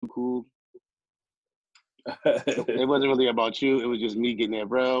cool. It wasn't really about you. It was just me getting that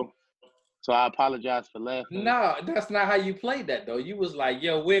bro. So I apologize for laughing. No, that's not how you played that, though. You was like,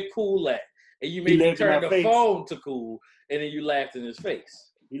 yo, where Cool at? And you made me turn the phone to Cool, and then you laughed in his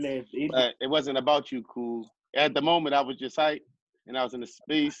face. He laughed. It wasn't about you, Cool. At the moment, I was just hyped, and I was in a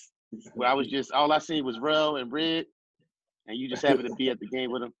space where I was just, all I seen was Rel and Red, and you just happened to be at the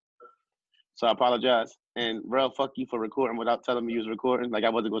game with him. So I apologize. And Rel, fuck you for recording without telling me you was recording. Like I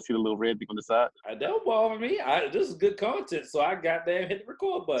wasn't going to see the little red thing on the side. Don't bother me. This is good content, so I goddamn hit the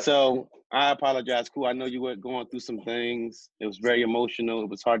record button. So I apologize, Cool. I know you were going through some things. It was very emotional. It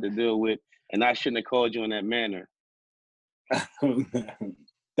was hard to deal with. And I shouldn't have called you in that manner.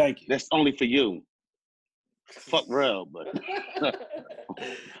 Thank you. That's only for you. Fuck Rel, but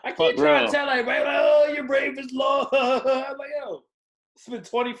I keep trying to tell everybody, like, oh, your brave is low. I'm like, yo, it's been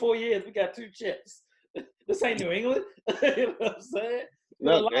 24 years. We got 2 chips. This ain't New England. You know what I'm saying?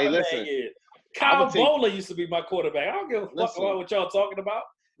 Look, hey, listen. Kyle Bowler used to be my quarterback. I don't give a fuck about what y'all talking about.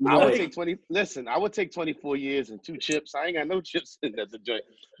 I would take 24 years and 2 chips. I ain't got no chips in that joint.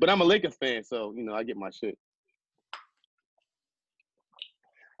 But I'm a Laker fan, so you know I get my shit.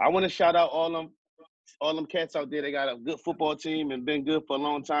 I want to shout out all them cats out there. They got a good football team and been good for a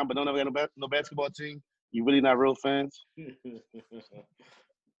long time, but don't ever got no basketball team. You really not real fans?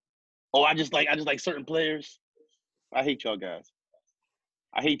 Oh, I just like certain players. I hate y'all guys.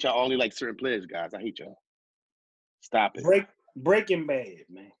 I hate y'all only like certain players, guys. I hate y'all. Stop it. Breaking Bad,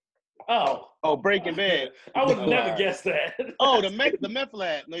 man. Oh, Breaking Bad. I would never guess that. Oh, the meth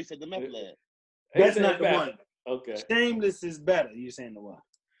lab. No, you said the meth lab. That's not the one. Okay. Shameless is better. You're saying the one.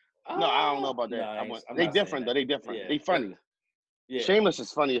 No, I don't know about that. No, they different though. They different. Yeah. They funny. Yeah. Shameless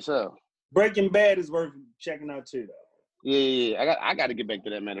is funny as hell. Breaking Bad is worth checking out too, though. Yeah. I got to get back to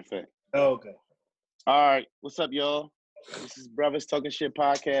that, matter of fact. Oh, okay. All right. What's up, y'all? This is Brothers Talking Shit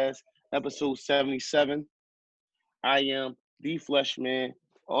Podcast, episode 77. I am the Flesh Man,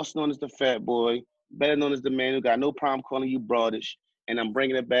 also known as the Fat Boy, better known as the man who got no problem calling you broadish, and I'm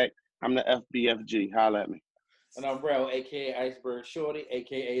bringing it back. I'm the FBFG. Holla at me. And I'm Rel, a.k.a. Iceberg Shorty,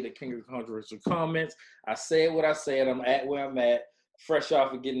 a.k.a. the King of Controversial Comments. I said what I said. I'm at where I'm at, fresh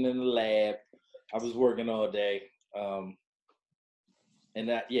off of getting in the lab. I was working all day.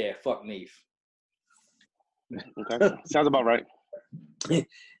 Fuck Neef. Okay, sounds about right.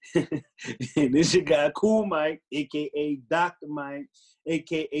 This your guy, Cool Mike, a.k.a. Dr. Mike,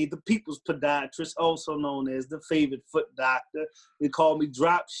 a.k.a. the People's Podiatrist, also known as the Favorite Foot Doctor. They call me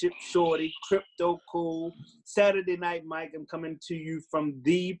Dropship Shorty, Crypto Cool. Saturday Night Mike, I'm coming to you from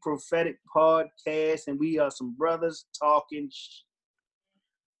The Prophetic Podcast, and we are some brothers talking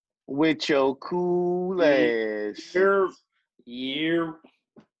with your cool ass. Yeah.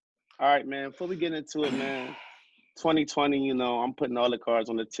 All right, man, before we get into it, man, 2020, you know, I'm putting all the cards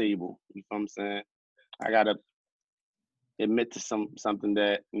on the table. You know what I'm saying? I got to admit to something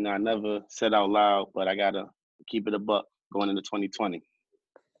that, you know, I never said out loud, but I got to keep it a buck going into 2020.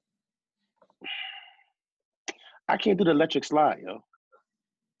 I can't do the electric slide, yo.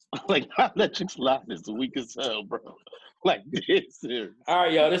 Like, my electric slide is weak as hell, bro. Like, this serious. All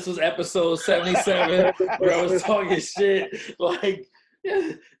right, y'all, this was episode 77. Bro, I was talking shit. Like,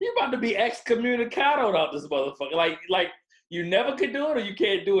 you about to be excommunicado out this motherfucker. Like you never could do it, or you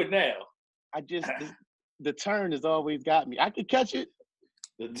can't do it now. The turn has always got me. I could catch it.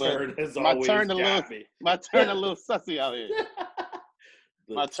 The turn has always got me. My turn a little sussy out here.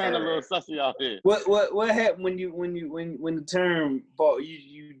 Turn a little sussy out here. What happened when the turn bought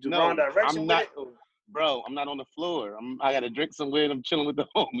you the wrong direction? Bro, I'm not on the floor. I gotta drink somewhere and I'm chilling with the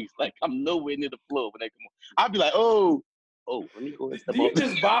homies. Like I'm nowhere near the floor when they come on. I'll be like, oh, let me go and step Do you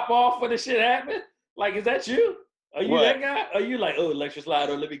just bop off when the shit happen? Like, is that you? Are you that guy? Are you like, oh, electric slide,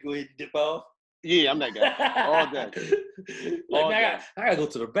 let me go ahead and dip off? Yeah, I'm that guy. All day. I gotta go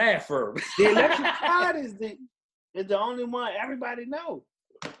to the bathroom. The electric slide is the only one everybody knows.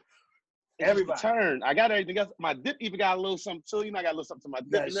 Everybody. Turn. I got everything else. My dip even got a little something too. You know, I got a little something to my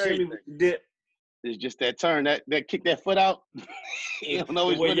dip and everything. Dip. It's just that turn, that kick that foot out. You don't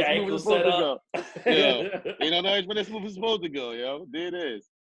know where your ankle set up. Yeah, you don't know when this move is supposed to go, yo. There it is.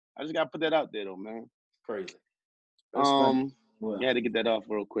 I just gotta put that out there, though, man. Crazy. You had to get that off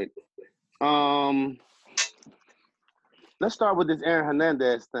real quick. Let's start with this Aaron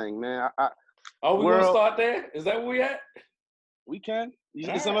Hernandez thing, man. We gonna start there? Is that where we at? We can. Is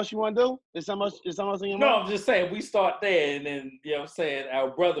something else you want to do? Is something else in your mind? No, I'm just saying we start there, and then you know what I'm saying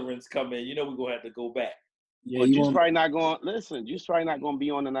our brethrens come in. You know we're gonna have to go back. Yeah, well, you're probably not going. Listen, you're probably not going to be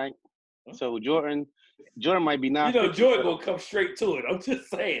on tonight. So Jordan might be not. You know, Jordan gonna come straight to it. I'm just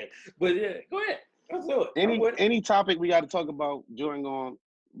saying. But yeah, go ahead. Let's do it. Any topic we got to talk about, Jordan going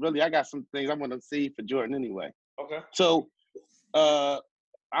really, I got some things I want to see for Jordan anyway. Okay. So, I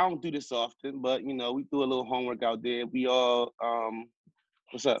don't do this often, but you know, we do a little homework out there. We all,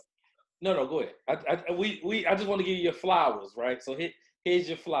 what's up? No, go ahead. I just want to give you your flowers, right? So here's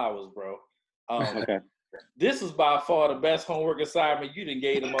your flowers, bro. Okay. This is by far the best homework assignment you done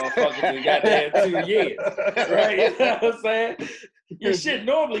gave the motherfuckers in goddamn 2 years, right? You know what I'm saying? Your shit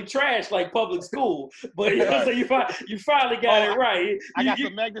normally trash like public school, but you know what I'm saying? You finally got it right. I got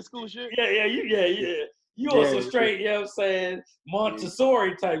some magnet school shit. Yeah. You on some straight, you know what I'm saying,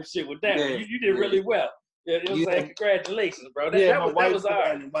 Montessori type shit with that one. You did really well. You know what I'm saying? Congratulations, bro. That was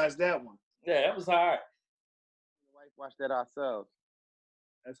hard. Watch that one. Yeah, that was hard. My wife watched that ourselves.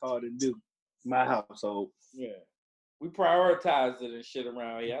 That's hard to do. My household. Yeah. We prioritized it and shit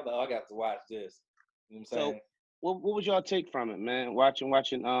around here. I thought I got to watch this. You know what I'm saying? So, what was y'all take from it, man? Watching.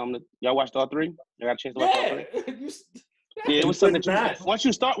 Y'all watched all three? Y'all got a chance to watch all three? Yeah, it was something that once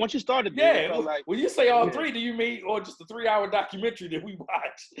you started. Yeah, when you say all three, do you mean or just the 3-hour documentary that we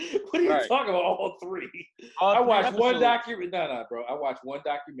watched? What are you talking about? All three? I watched one documentary. No, bro. I watched one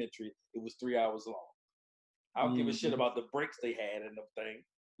documentary. It was 3 hours long. I don't give a shit about the breaks they had in the thing.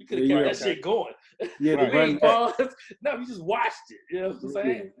 You could have kept that shit going. Yeah, no, you just watched it. You know what I'm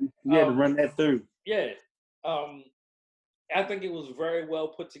saying? You had to run that through. Yeah. I think it was very well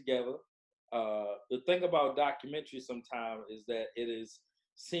put together. The thing about documentaries sometimes is that it is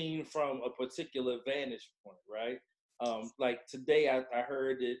seen from a particular vantage point, right? Like today, I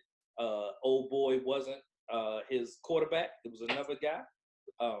heard that old boy wasn't his quarterback. It was another guy.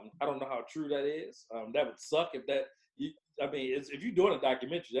 I don't know how true that is. That would suck if that. If you're doing a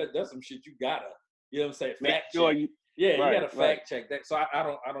documentary, that's some shit you gotta. You know what I'm saying? Fact check. You gotta fact check that. So I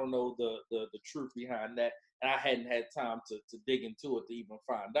don't know the truth behind that, and I hadn't had time to dig into it to even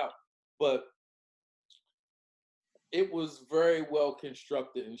find out. But it was very well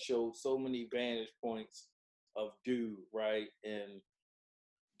constructed and showed so many vantage points of dude, right? And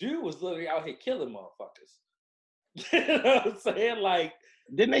dude was literally out here killing motherfuckers. You know what I'm saying? Like,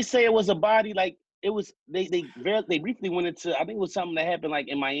 didn't they say it was a body? Like it was. They briefly went into. I think it was something that happened like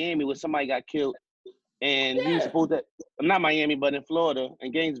in Miami where somebody got killed, and he was supposed to. Not Miami, but in Florida,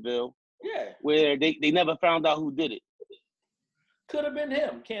 in Gainesville. Yeah. Where they never found out who did it. Could have been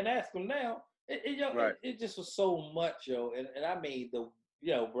him. Can't ask him now. It just was so much, yo. And I mean,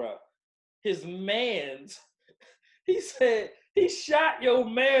 bro, his mans, he said he shot your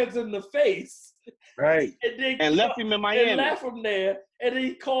mans in the face. Right. And left him in Miami. And left him there. And then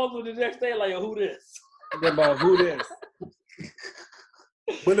he called him the next day like, who this? About who this?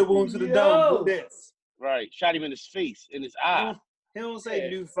 Bullet wound to the dome. Who this? Right. Shot him in his face, in his eye. He don't say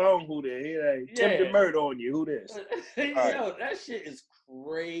new phone who this. He like attempted murder on you. Who this? Yo, that shit is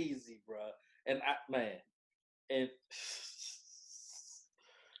crazy, bro. And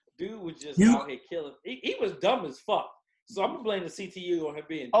dude was just out here killing. He was dumb as fuck. So I'm gonna blame the CTU on him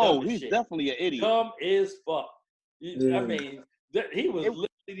being dumb as shit. Definitely an idiot. Dumb as fuck. I mean, he was literally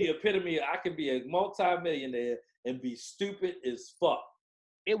the epitome of I can be a multi-millionaire and be stupid as fuck.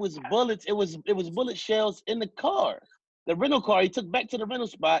 It was bullets. It was bullet shells in the car. The rental car he took back to the rental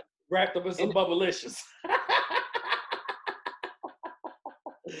spot. Wrapped up in some bubblicious.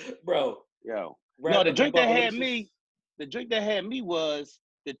 Bro. Yo. No, the drink that had me was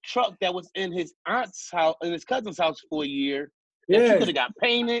the truck that was in his aunt's house, in his cousin's house for a year. Yeah. You could have got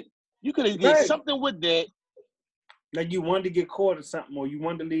painted. You could have did something with that. Like you wanted to get caught or something, or you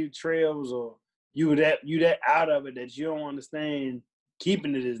wanted to leave trails, or you that out of it that you don't understand.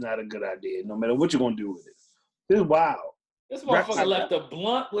 Keeping it is not a good idea, no matter what you're gonna do with it. This is wild. This motherfucker left a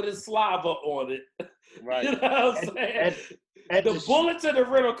blunt with his saliva on it. Right. You know what I'm saying? The bullets in the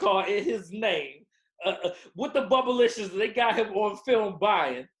rental car in his name, with the bubblicious they got him on film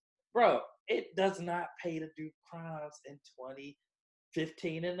buying. Bro, it does not pay to do crimes in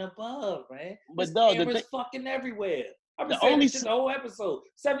 2015 and above, man. But dog, cameras fucking everywhere. I've been saying this shit the whole episode.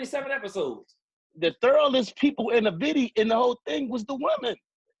 77 episodes. The thoroughest people in the video, in the whole thing, was the woman.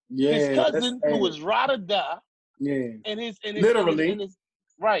 Yeah, his cousin, who was ride or die. Yeah. And his literally. And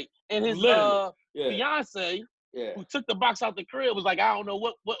his fiance, who took the box out the crib, was like, I don't know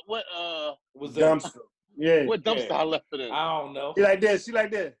what was dumpster. Yeah. What dumpster I left it in. I don't know. She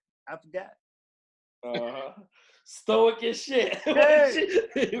like this. I forgot. Stoic as shit.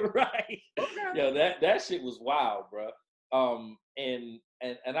 Hey. Right. Okay. Yo, that shit was wild, bro. And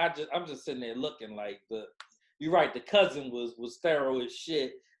I'm just sitting there looking like you're right, the cousin was thorough as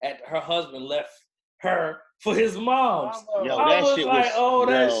shit. Her husband left her for his mom's. Yo, I was like,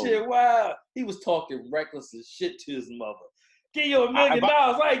 that shit, wow. He was talking reckless as shit to his mother. Give you $1 million,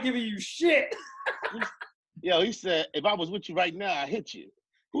 I ain't giving you shit. Yo, he said, if I was with you right now, I'd hit you.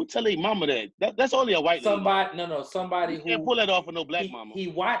 Who tell their mama that? That's only a white lady. Somebody You who can't pull that off of no black mama. He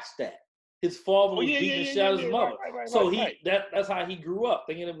watched that. His father was beating the shit out of his mother. So that's how he grew up,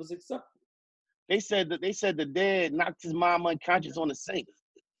 thinking it was acceptable. They said the dad knocked his mom unconscious on the sink.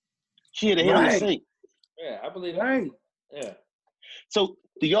 She had a hit on the sink. Yeah, I believe that. Right. Yeah. So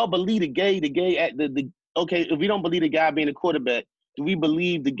do y'all believe the gay at the okay, if we don't believe the guy being a quarterback, do we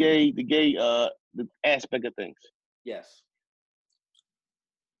believe the gay the aspect of things? Yes.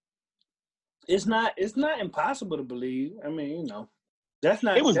 It's not impossible to believe. I mean, that's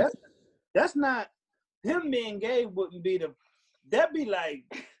not that's not him being gay wouldn't be that'd be like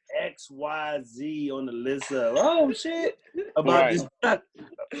XYZ on the list of shit about this.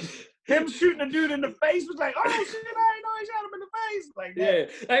 Him shooting a dude in the face was like, oh shit, I ain't know he shot him in the face. Like that. Yeah,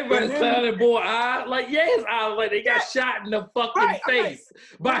 everybody's clowning boy eye. Like, his eye, like they got shot in the fucking face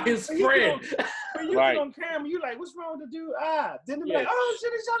by his friend. When you get on camera, you like, what's wrong with the dude eye? Then they be like, oh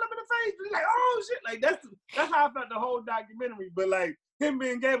shit, he shot him in the face. You're like, oh shit, like that's how I felt the whole documentary. But like him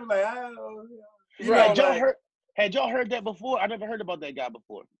being gay was like, had y'all heard that before? I never heard about that guy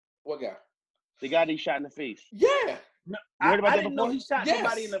before. What guy? The guy that he shot in the face. Yeah. No, I didn't know he shot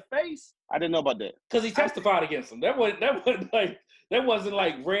somebody in the face. I didn't know about that. Because he testified against him. That wasn't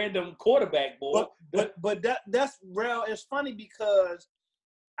like random quarterback boy. But that's real. It's funny because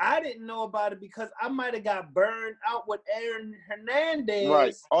I didn't know about it because I might have got burned out with Aaron Hernandez.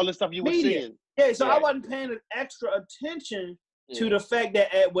 Right. All the stuff you were saying. Yeah, so I wasn't paying extra attention to the fact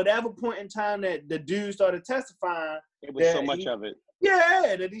that at whatever point in time that the dude started testifying, it was so much of it.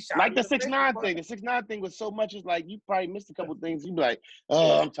 Yeah, that he shot. Like the 6ix9ine thing. The 6ix9ine thing was so much. It's like you probably missed a couple things. You'd be like,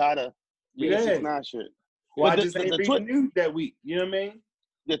 I'm tired of reading 6ix9ine shit. Well, I just ain't reading the news that week. You know what I mean?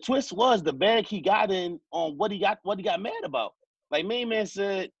 The twist was the bag he got in on what he got mad about. Like Main Man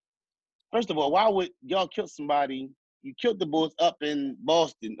said, first of all, why would y'all kill somebody? You killed the boys up in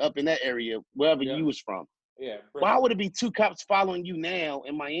Boston, up in that area, wherever you was from. Yeah. Why would it be 2 cops following you now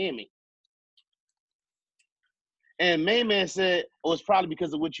in Miami? And Main Man said, it's probably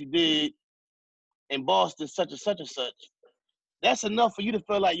because of what you did in Boston, such and such and such. That's enough for you to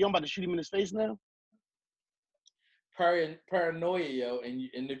feel like you're about to shoot him in his face now? Paranoia, yo. And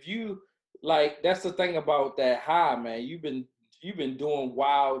if you, like, that's the thing about that high, man. You've been doing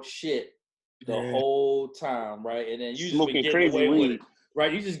wild shit the whole time, right? And then you just been getting away with it.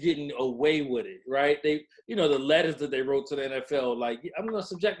 Right, you're just getting away with it, right? They, the letters that they wrote to the NFL, like, I'm gonna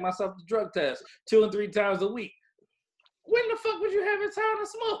subject myself to drug tests 2 and 3 times a week. When the fuck would you have time to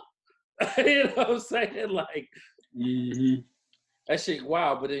smoke? You know what I'm saying? Like, that shit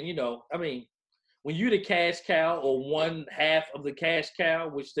wild. But then, I mean, when you the cash cow or one half of the cash cow,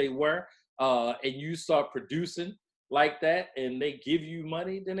 which they were, and you start producing like that and they give you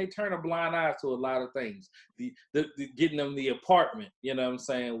money, then they turn a blind eye to a lot of things. The getting them the apartment, you know what I'm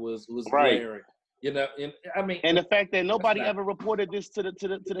saying, was glaring. And I mean, and the fact that nobody ever reported this to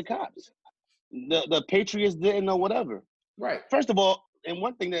the cops. The Patriots didn't know whatever. Right. First of all, and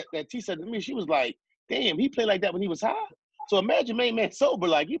one thing that T said to me, she was like, damn, he played like that when he was high. So imagine Main Man sober,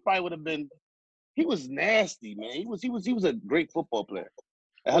 like he probably would have been, he was nasty, man. He was a great football player.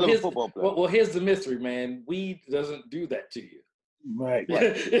 A hell of a football player. Well, here's the mystery, man. Weed doesn't do that to you. Right. You know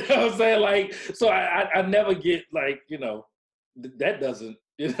what I'm saying? Like, so I never get like, that doesn't,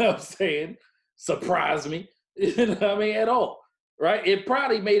 what I'm saying, surprise me. You know what I mean? At all. Right? It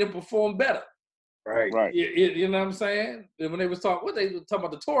probably made him perform better. Right. You know what I'm saying? When they was talking, they were talking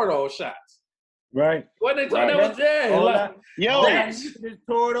about the Toradol shots. Right. What they talking about? This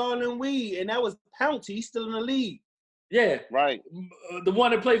Toradol and weed, and that was Pouncey. He's still in the league. Yeah. Right. The one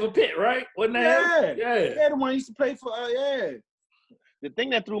that played for Pitt, right? Wasn't that him? Yeah, the one he used to play for, The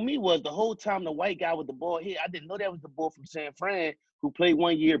thing that threw me was the whole time the white guy with the ball here, I didn't know that was the boy from San Fran who played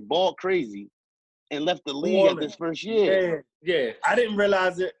 1 year ball crazy and left the league at this first year. Yeah. I didn't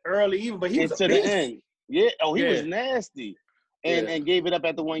realize it early even, but he was to the end. Yeah. Oh, he was nasty. And gave it up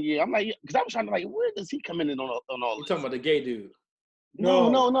after 1 year. I'm like, because I was trying to where does he come in on all You this? talking about the gay dude? No.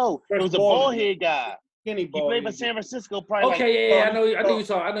 It was a bald head guy. He played for San Francisco. Probably I know you're talking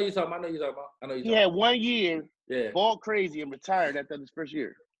about. He had 1 year, ball crazy, and retired after his first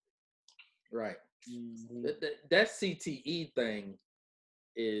year. Right. Mm-hmm. That CTE thing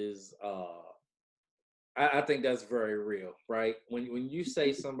is, I think that's very real, right? When you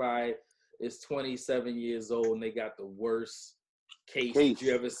say somebody is 27 years old and they got the worst case that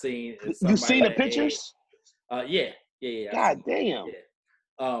you ever seen. You seen the pictures? Yeah. God damn. Yeah.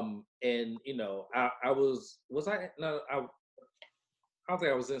 And I don't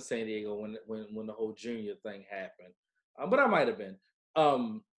think I was in San Diego when the whole junior thing happened. But I might have been.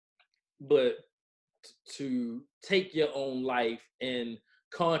 But to take your own life and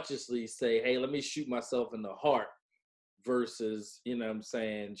consciously say, hey, let me shoot myself in the heart versus, you know what I'm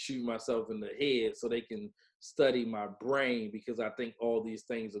saying, shoot myself in the head so they can study my brain because I think all these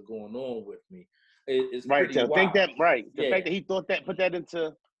things are going on with me. It's Right, pretty so wild. think that, right. The Yeah. fact that he thought that, put that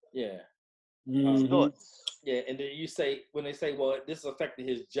into Yeah. his thoughts. Yeah, and then you say, when they say, well, this affected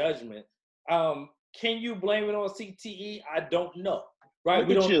his judgment, can you blame it on CTE? I don't know. Right?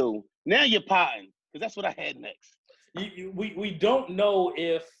 Look at you. Now you're potting, because that's what I had next. We don't know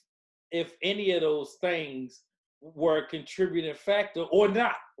if any of those things were a contributing factor or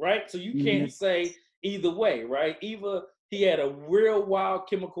not, right? So you can't say either way, right? Either he had a real wild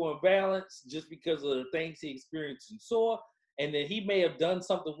chemical imbalance just because of the things he experienced and saw, and then he may have done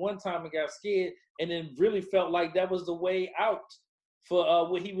something one time and got scared, and then really felt like that was the way out for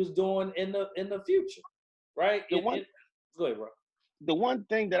what he was doing in the future, right? Go ahead, bro. The one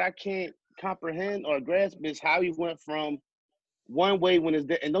thing that I can't comprehend or grasp is how he went from one way when his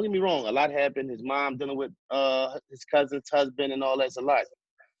and don't get me wrong, a lot happened. His mom dealing with his cousin's husband and all that's a lot.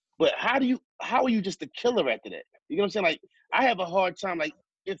 But how are you just a killer after that? You know what I'm saying? Like, I have a hard time. Like,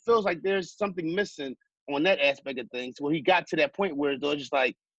 it feels like there's something missing on that aspect of things where he got to that point where they're just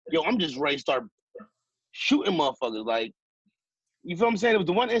like, yo, I'm just ready to start shooting motherfuckers. Like, you feel what I'm saying? It was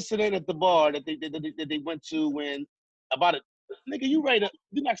the one incident at the bar that they went to when about a nigga, you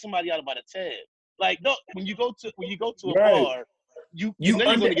knock somebody out about a tab. Like, no, when you go to a bar, you know you're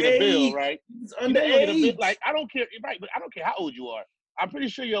gonna get a bill, right? You know you're gonna get a bill. Like, I don't care, right? But I don't care how old you are. I'm pretty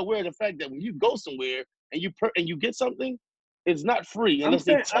sure you're aware of the fact that when you go somewhere and you get something, it's not free unless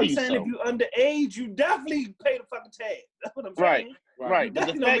they tell you so. I'm saying if you're underage, you definitely pay the fucking tab. That's what I'm saying. Right. But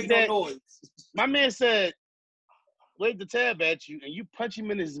the fact that my man said, wave the tab at you and you punch him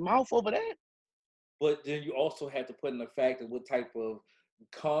in his mouth over that. But then you also have to put in the fact of what type of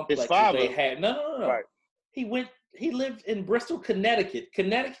complexes they had. No. Right. He lived in Bristol, Connecticut.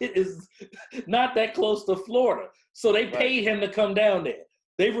 Connecticut is not that close to Florida. So they paid him to come down there.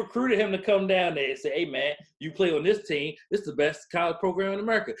 They recruited him to come down there and say, hey, man, you play on this team. This is the best college program in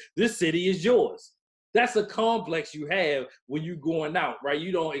America. This city is yours. That's a complex you have when you're going out, right?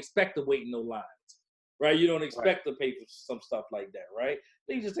 You don't expect to wait in no lines, right? You don't expect to pay for some stuff like that, right?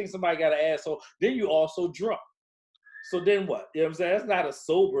 They just think somebody got an asshole. Then you also drunk. So then what? You know what I'm saying? That's not a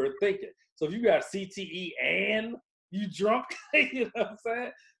sober thinking. So if you got CTE and you drunk, you know what I'm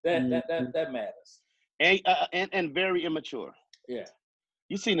saying? That matters. And very immature. Yeah.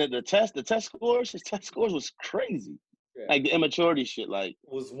 You seen the test scores? His test scores was crazy. Yeah. Like the immaturity shit, like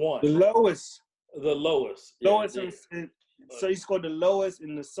was one. The lowest. Lowest. So he scored the lowest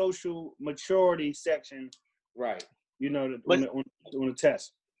in the social maturity section. Right. You know, on the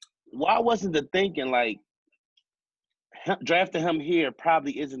test. Why wasn't the thinking like drafting him here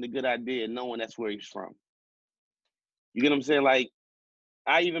probably isn't a good idea, knowing that's where he's from? You get what I'm saying? Like,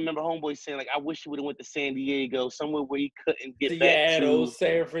 I even remember homeboy saying, like, I wish he would have went to San Diego, somewhere where he couldn't get Seattle, back to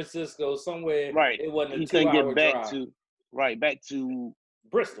San Francisco, somewhere. Right. It wasn't he a couldn't get back drive. back to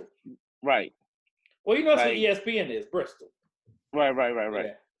Bristol. Right. Well, you know that's what ESPN is, Bristol. Right.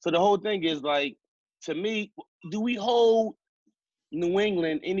 Yeah. So the whole thing is like, to me, do we hold New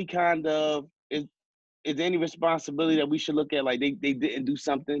England any kind of is there any responsibility that we should look at? Like they didn't do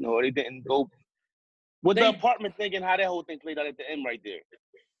something or they didn't go with the apartment thing and how that whole thing played out at the end right there.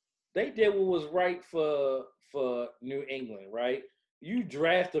 They did what was right for New England, right? You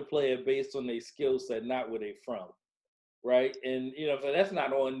draft a player based on their skill set, not where they from, right? And you know, so that's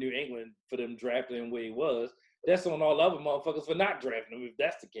not on New England for them drafting him where he was. That's on all other motherfuckers for not drafting him, if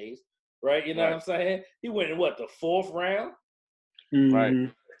that's the case, right? You know what I'm saying? He went in the 4th round. Mm-hmm.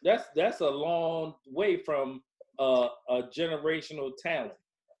 Right. That's a long way from a generational talent.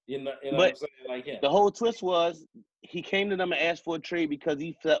 You know what I'm saying? Like him. The whole twist was he came to them and asked for a trade because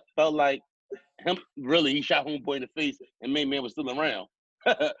he felt like he shot homeboy in the face and main man was still around.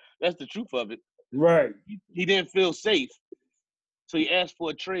 That's the truth of it. Right. He didn't feel safe. So he asked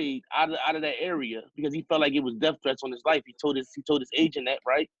for a trade out of that area because he felt like it was death threats on his life. He told his agent that,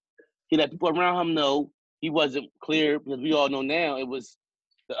 right? He let people around him know he wasn't clear because we all know now it was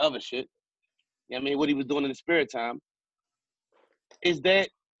the other shit. You know what I mean, what he was doing in the spare time. Is that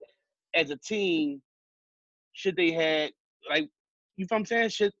as a team, should they had like, you know what I'm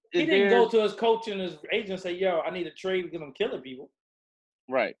saying? He didn't go to his coach and his agent and say, yo, I need a trade because I'm killing people.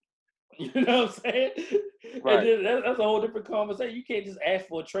 Right. You know what I'm saying? Right. And then that's a whole different conversation. You can't just ask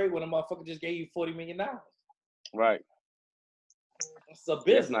for a trade when a motherfucker just gave you $40 million. Right. It's a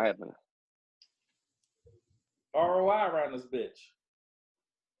business. That's not happening. ROI around this bitch.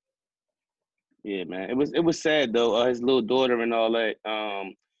 Yeah, man. It was sad though. His little daughter and all that.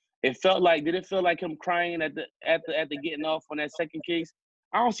 Did it feel like him crying at the getting off on that second case?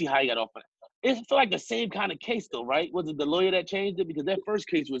 I don't see how he got off of it. It felt like the same kind of case though, right? Was it the lawyer that changed it? Because that first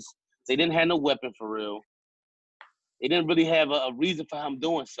case was they didn't have no weapon for real. They didn't really have a reason for him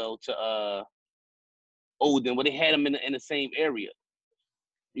doing so to Odin, but they had him in the same area.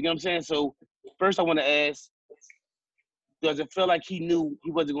 You know what I'm saying? So first I want to ask, does it feel like he knew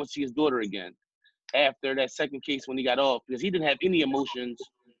he wasn't going to see his daughter again after that second case when he got off? Because he didn't have any emotions.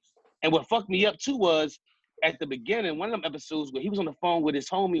 And what fucked me up too was at the beginning, one of them episodes where he was on the phone with his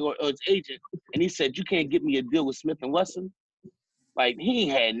homie or his agent, and he said, "You can't get me a deal with Smith and Wesson." Like he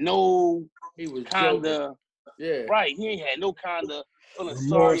had no He was kind joking. of Yeah. right. He ain't had no kind of feeling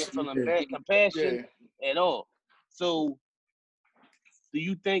sorry or Remorse, feeling yeah. bad, compassion Yeah. at all. So, do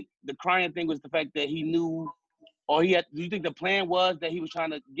you think the crying thing was the fact that he knew, or he had? Do you think the plan was that he was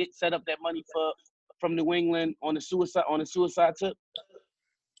trying to set up that money from New England on the suicide tip?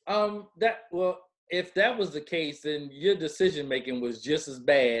 If that was the case, then your decision making was just as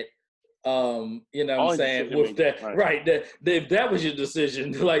bad. You know what All I'm his saying? decision With that, making, right? That if that was your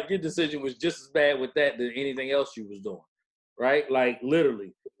decision, like your decision was just as bad with that than anything else you was doing, right? Like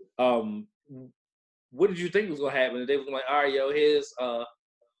literally. What did you think was gonna happen? They was like, all right, yo, here's you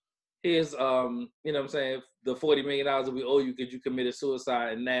know what I'm saying, the $40 million that we owe you because you committed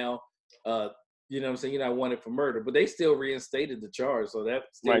suicide, and now you know what I'm saying, you're not wanted for murder. But they still reinstated the charge, so that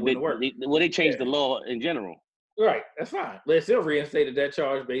still right? wouldn't work. They changed the law in general. Right, that's fine. They still reinstated that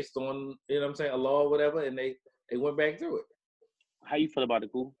charge based on, you know what I'm saying, a law or whatever, and they went back through it. How you feel about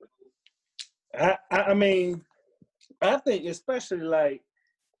it, Cool? I mean, I think especially like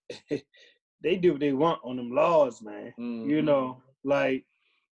they do what they want on them laws, man. Mm-hmm. You know, like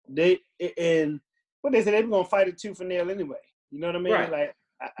and what they say they were gonna fight it tooth and nail anyway. You know what I mean? Right. Like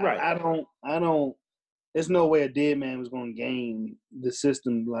Right. I don't. There's no way a dead man was gonna game the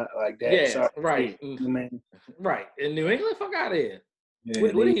system like that. Yeah, Sorry, right. man. Right. In New England, fuck out of here. Yeah,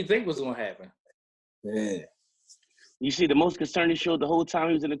 what do you think was gonna happen? Yeah. You see, the most concern he showed the whole time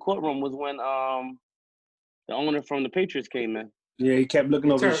he was in the courtroom was when the owner from the Patriots came in. Yeah, he kept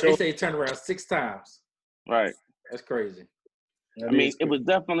looking over his They shoulder. say he turned around 6 times. Right. That's crazy. I mean, it was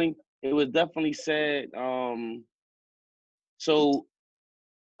definitely sad. So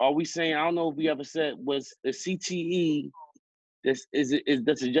are we saying, I don't know if we ever said, was the CTE does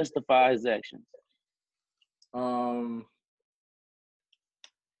it justify his actions? I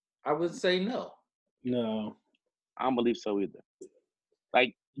would say no. No. I don't believe so either.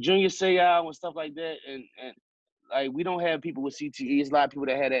 Like Junior Seau and stuff like that, and like we don't have people with CTE. There's a lot of people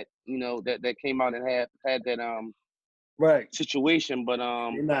that had that, you know, that came out and had that right situation, but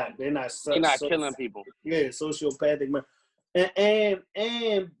they're not killing people. Yeah, sociopathic man.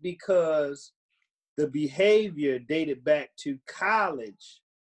 And because the behavior dated back to college,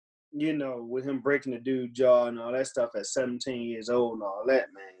 you know, with him breaking the dude's jaw and all that stuff at 17 years old and all that,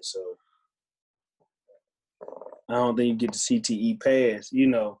 man. So I don't think you get the CTE pass, you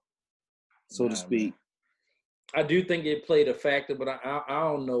know, so to speak. Man. I do think it played a factor, but I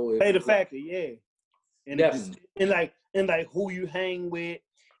don't know if played a factor, yeah. And definitely. And like who you hang with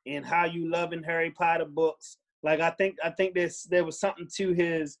and how you loving Harry Potter books. Like I think there was something to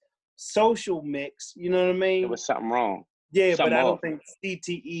his social mix. You know what I mean? There was something wrong. Yeah, something but I don't off. think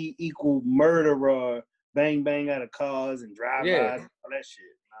CTE equal murder or bang out of cars and drive-bys and all that shit.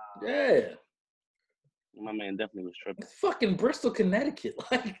 Nah. Yeah. My man definitely was tripping. It's fucking Bristol, Connecticut.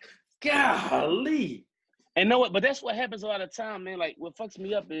 Like, golly. And know what? But that's what happens a lot of time, man. Like, what fucks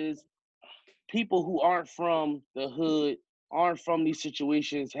me up is people who aren't from the hood, aren't from these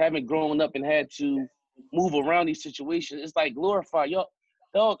situations, haven't grown up and had to move around these situations. It's like glorify. Yo,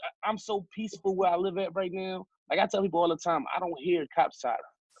 dog, I'm so peaceful where I live at right now. Like I tell people all the time, I don't hear cop siren.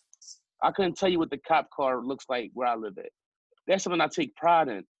 I couldn't tell you what the cop car looks like where I live at. That's something I take pride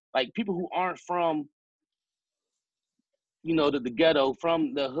in. Like people who aren't from, you know, the ghetto,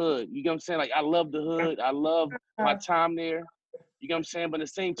 from the hood. You know what I'm saying? Like I love the hood. I love my time there. You know what I'm saying? But in the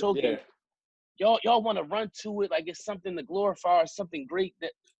same token, y'all want to run to it like it's something to glorify or something great,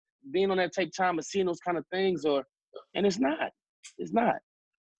 that being on that type of time of seeing those kind of things, and it's not. It's not.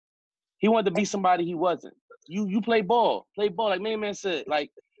 He wanted to be somebody he wasn't. You play ball. Like man said, like,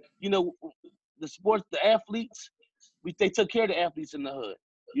 you know, the sports, the athletes, they took care of the athletes in the hood.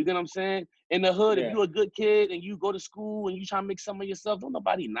 You get what I'm saying? In the hood, if you're a good kid and you go to school and you try to make something of yourself, don't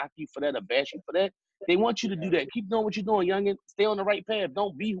nobody knock you for that or bash you for that. They want you to do that. Keep doing what you're doing, youngin. Stay on the right path.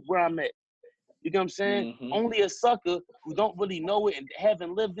 Don't be where I'm at. You get what I'm saying? Mm-hmm. Only a sucker who don't really know it and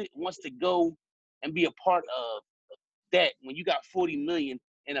haven't lived it wants to go and be a part of that when you got 40 million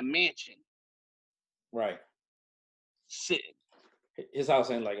in a mansion. Right. Sitting. His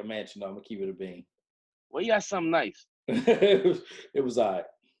house ain't like a mansion, though. I'm going to keep it a bean. Well, you got something nice. It was all right.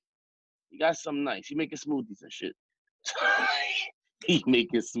 He got something nice. He making smoothies and shit. He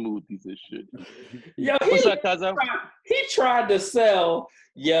making smoothies and shit. Yo, What's up, cousin? He tried to sell,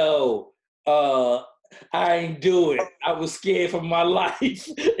 I ain't do it. I was scared for my life.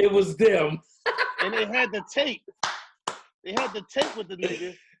 It was them. And they had the tape. They had the tape with the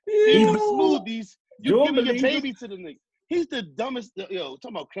nigga. These were smoothies. You giving your baby to the nigga. He's the dumbest. Yo,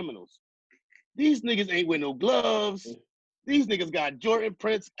 talking about criminals. These niggas ain't wearing no gloves. These niggas got Jordan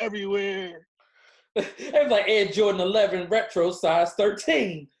prints everywhere. It was like Air Jordan 11 retro size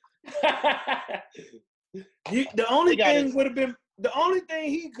 13. The only thing would have been the only thing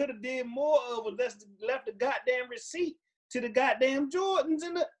he could have did more of was left the goddamn receipt to the goddamn Jordans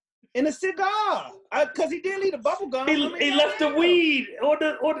in the cigar. Cause he did leave the bubble gum. He left the weed on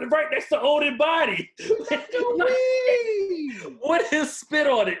the right next to Odin's body. What his spit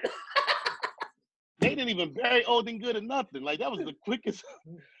on it? They didn't even bury Odin good or nothing. Like that was the quickest.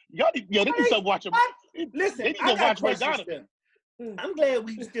 They need to start watching. Listen, they need to watch Madonna. I'm glad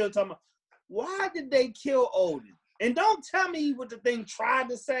we still talking about why did they kill Odin? And don't tell me what the thing tried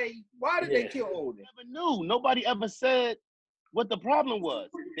to say. Why did they kill Odin? Never knew. Nobody ever said what the problem was.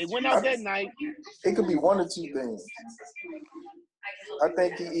 They went out that night. It could be one or two things. I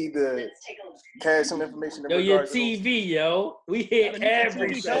think he either carried some information. Your TV, yo. We hit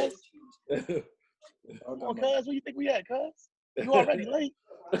everything. Come on, cuz. Where you think we at, cuz? You already late.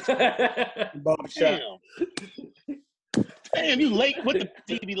 Damn, you late with the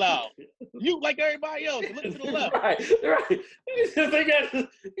TV loud. You like everybody else. Look to the left. Right. You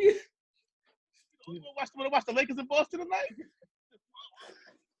want to watch the Lakers in Boston tonight?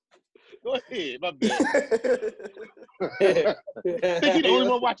 Go ahead, my bad. I think you're the only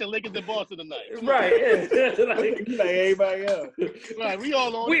one watching Lakers in Boston tonight. Right. like everybody else. Right, we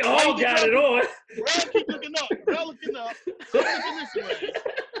all on. We all got it on. Bro, keep looking up. Bro, looking up. I'm looking this way.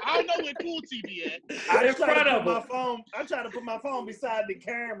 I don't know where Cool TV at. I try to put my phone beside the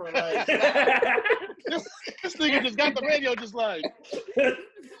camera. Like this nigga just got the radio just like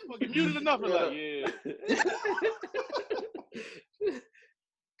fucking muted enough. Like, yeah.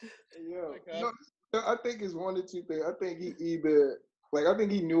 I think it's one or two things. I think he either I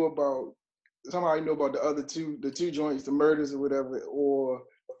think he knew about somehow he knew about the two joints, the murders or whatever, or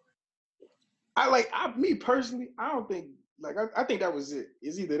me personally, I don't think I think that was it.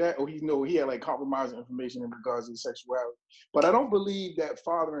 It's either that or he had compromising information in regards to sexuality. But I don't believe that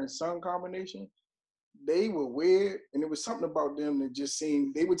father and son combination, they were weird, and there was something about them that just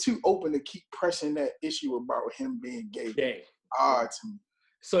seemed they were too open to keep pressing that issue about him being gay. Odd to me.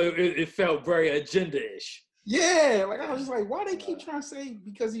 So it felt very agenda-ish. Yeah, I was just like, why they keep trying to say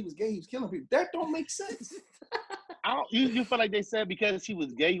because he was gay, he was killing people? That don't make sense. You feel like they said because he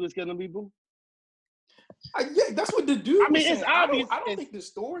was gay, he was killing people? Yeah, that's what the dude was saying. It's obvious. I don't think the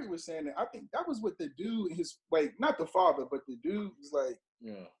story was saying that. I think that was what the dude, not the father, but the dude was like,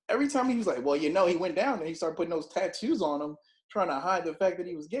 every time he was like, well, he went down and he started putting those tattoos on him, trying to hide the fact that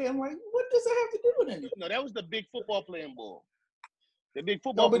he was gay. I'm like, what does that have to do with anything? No, that was the big football playing boy. The big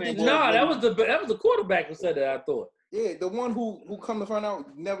football playing boy. No, that was the quarterback who said that, I thought. Yeah, the one who come to find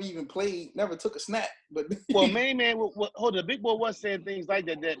out never even played, never took a snap. But well, main man, the big boy was saying things like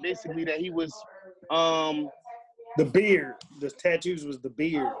that basically that he was the beard. The tattoos was the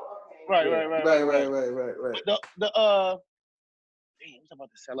beard. Right. The Damn, what was I about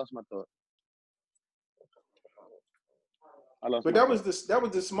to say? I lost my thought. But that was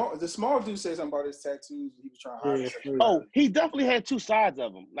the small dude said something about his tattoos. He was trying to hide. Oh, he definitely had two sides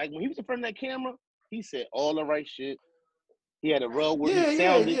of him. Like when he was in front of that camera, he said all the right shit. He had a role where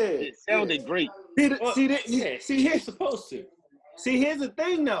it sounded great. See, here's supposed to. See, here's the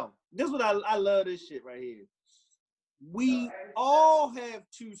thing though. This is what I love this shit right here. We all have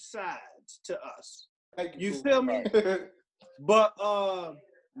two sides to us. You feel me? But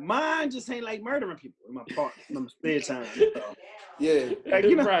mine just ain't like murdering people in my spare time. So. Yeah.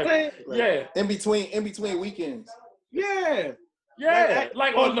 You know what I'm saying? Yeah. In between weekends. Yeah. Yeah.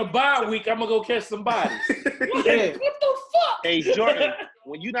 Like on the bye week, I'm gonna go catch some bodies. What the fuck? Hey Jordan,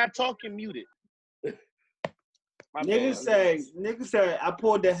 when you're not talking, mute it. Niggas say I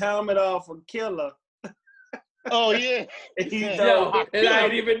pulled the helmet off a killer. Oh yeah. And I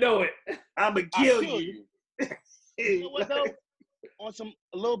didn't even know it. I'ma kill you. You know what though? On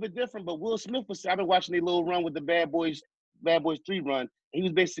a little bit different, but Will Smith I've been watching a little run with the Bad Boys 3 run. He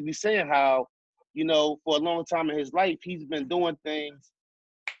was basically saying how, for a long time in his life, he's been doing things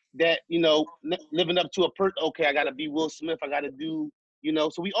that, living up to okay, I gotta be Will Smith, I gotta do,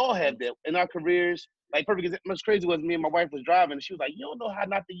 so we all have that in our careers. Like perfect example, what's crazy was me and my wife was driving and she was like, you don't know how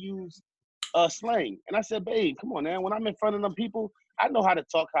not to use slang. And I said, babe, come on, man. When I'm in front of them people, I know how to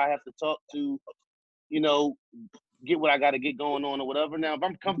talk, how I have to talk to, get what I got to get going on or whatever. Now, if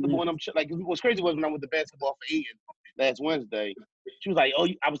I'm comfortable and I'm like, what's crazy was when I went to basketball for Eaton last Wednesday, she was like,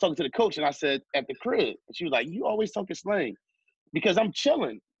 I was talking to the coach and I said, at the crib. And she was like, you always talking slang because I'm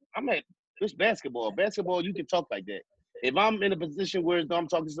chilling. I'm at this basketball. Basketball, you can talk like that. If I'm in a position where I'm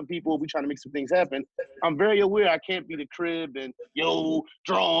talking to some people, we trying to make some things happen, I'm very aware I can't be the crib and,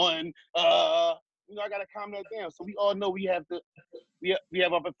 drawing, I got to calm that down. So we all know we have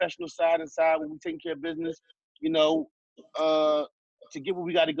our professional side inside when we taking care of business, to get where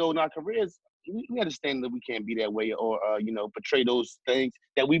we got to go in our careers. We understand that we can't be that way or, portray those things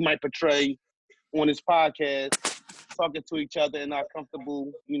that we might portray on this podcast, talking to each other in our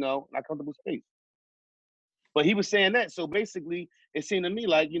comfortable, space. But he was saying that. So basically, it seemed to me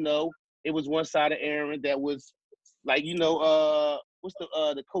like, it was one side of Aaron that was like, what's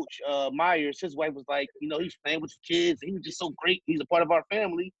the coach, Myers, his wife was like, he's playing with the kids. He was just so great. He's a part of our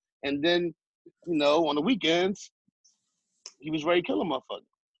family. And then, on the weekends, he was ready to kill a motherfucker.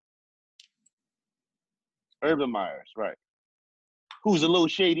 Urban Myers, right. Who's a little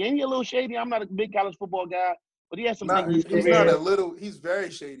shady. Ain't he a little shady? I'm not a big college football guy, but he has some things. He's not a little, he's very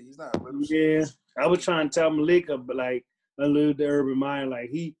shady. He's not a little shady. Yeah. I was trying to tell Malika, but like, allude to Urban Meyer, like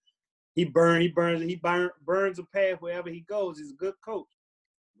he burns a path wherever he goes. He's a good coach.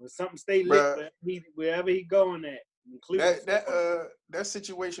 When something stay lit wherever he going at. That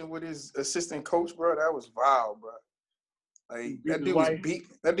situation with his assistant coach, bro, that was vile, bro. Like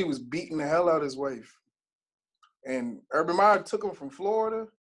that dude was beating the hell out of his wife. And Urban Meyer took him from Florida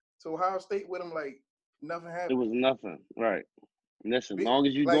to Ohio State with him like nothing happened. It was nothing, right? Listen, as long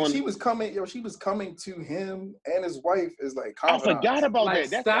as you doing, she was coming to him and his wife is like confidants. I forgot about like,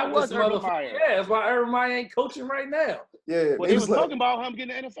 that. That was Urban Meyer. Yeah, that's why Urban Meyer ain't coaching right now. Yeah, well, he was talking about him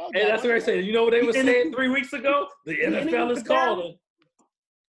getting the NFL. Hey, that's what I said. You know what they were saying 3 weeks ago? The NFL is calling.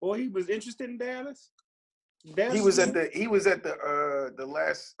 Well, he was interested in Dallas. He was at the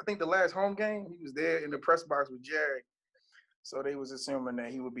last home game. He was there in the press box with Jerry. So they was assuming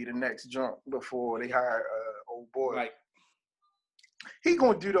that he would be the next jump before they hired old boy. Like, he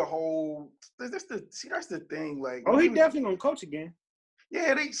gonna do the whole. That's the thing. Like, he definitely gonna coach again.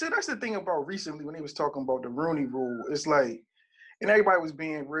 Yeah, that's the thing about recently when he was talking about the Rooney Rule. It's like, and everybody was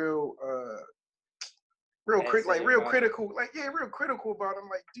being real critical, real critical about him.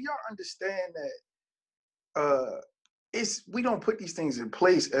 Like, do y'all understand that? We don't put these things in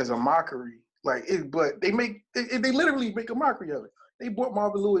place as a mockery. Like, but they literally make a mockery of it. They brought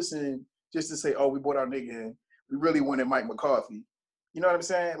Marvin Lewis in just to say, "Oh, we brought our nigga in. We really wanted Mike McCarthy." You know what I'm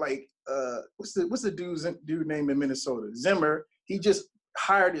saying? Like, what's the dude named in Minnesota? Zimmer. He just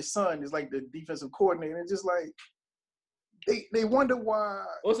hired his son as like the defensive coordinator. And just like they wonder why.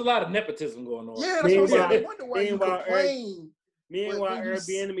 There's a lot of nepotism going on. Yeah, that's what I'm saying. They wonder why you complain. Meanwhile,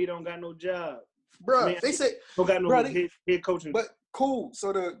 Airbnb don't got no job. Bro, they say don't got no head coaching. But cool.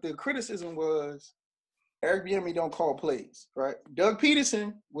 So the criticism was Eric Bieniemy don't call plays, right? Doug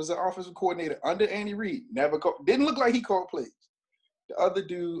Peterson was the offensive coordinator under Andy Reid. Didn't look like he called plays. The other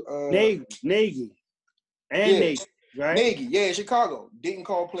dude, Nagy, right? Nagy, yeah, Chicago didn't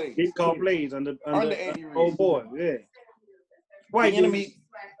call plays. Didn't call plays under Andy Reid. Oh boy, yeah.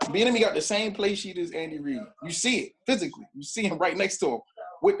 Bieniemy got the same play sheet as Andy Reid. You see it physically. You see him right next to him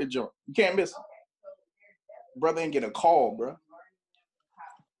with the joint. You can't miss him. Brother didn't get a call, bro.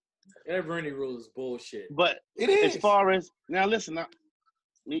 Every rule is bullshit. But it is. As far as now, listen,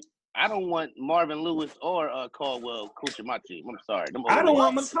 I don't want Marvin Lewis or Caldwell coaching my team. I'm sorry. I don't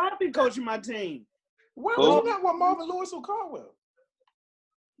want McCarthy coaching my team. Why would you not want Marvin Lewis or Caldwell?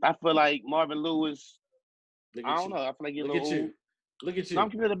 I feel like Marvin Lewis. I don't know. I feel like he's a little old. Look at you. I'm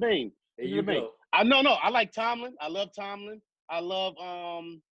keeping it a bean. There you go. I like Tomlin. I love Tomlin. I love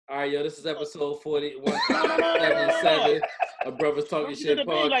All right, yo, this is episode 4177 of Brothers Talking Shit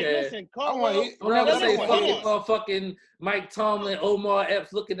podcast. Like, listen, I'm never say fucking motherfucking Mike Tomlin, Omar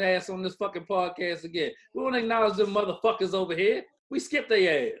Epps looking ass on this fucking podcast again. We want to acknowledge them motherfuckers over here. We skipped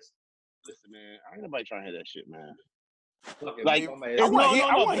their ass. Listen, man, I ain't nobody trying to hear that shit, man. Like, I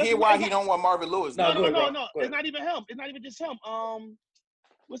want to hear why he don't want Marvin Lewis. No. It's not even him. It's not even just him.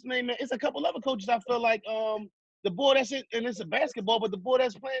 What's the name, man? It's a couple other coaches. I feel like the boy that's in, and it's a basketball, but the boy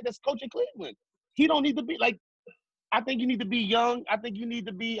that's coaching Cleveland, he don't need to be like. I think you need to be young. I think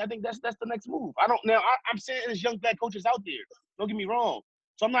that's the next move. I'm saying there's young black coaches out there. Don't get me wrong.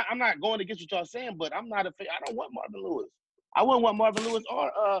 So I'm not going against what y'all saying, but I don't want Marvin Lewis. I wouldn't want Marvin Lewis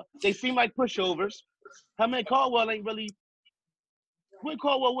or they seem like pushovers. How many Caldwell ain't really? When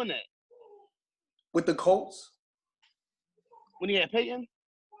Caldwell win that? With the Colts? When he had Peyton?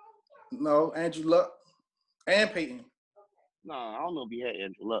 No, Andrew Luck and Peyton. No, I don't know if he had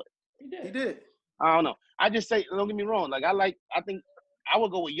Andrew Luck. He did. I don't know. I just say, don't get me wrong. Like I think I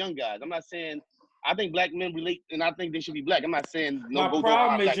would go with young guys. I'm not saying I think black men relate, and I think they should be black. I'm not saying no. My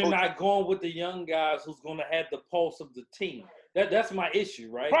problem is you're not going with the young guys who's going to have the pulse of the team. That's my issue,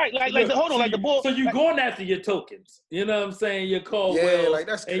 right? Right, hold on, like the ball. So you're going after your tokens. You know what I'm saying? Your Caldwell. Yeah, like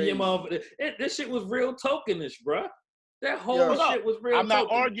that's crazy. And your mom. This shit was real tokenish, bruh. That whole shit was real. I'm not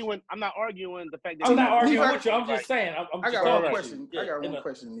tokenish. arguing the fact that I'm not arguing with you. I'm just saying. I got one question. I got one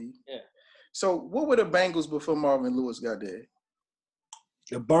question, Lee. Yeah. So what were the Bengals before Marvin Lewis got there?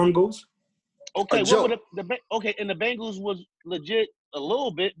 The Bengals. Okay, what were the and the Bengals was legit a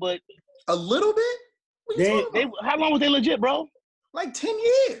little bit, but a little bit. How long was they legit, bro? Like 10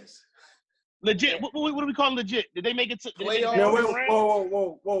 years. Legit. What do we call legit? Did they make it to playoffs?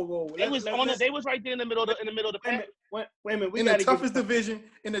 Whoa. They was right there in the middle of the pack. Wait a minute. In the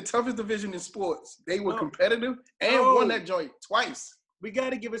toughest division in sports, they were competitive and won that joint twice. We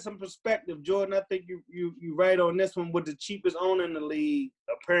got to give it some perspective, Jordan. I think you right on this one. With the cheapest owner in the league,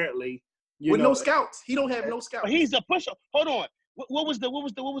 apparently, no scouts. He don't have no scouts. He's a pusher. Hold on. What was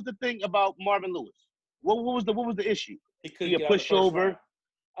the thing about Marvin Lewis? What was the issue? He a pushover.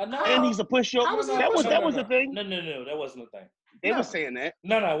 And he's a pushover. That was the thing. No, that wasn't a thing. They were saying that.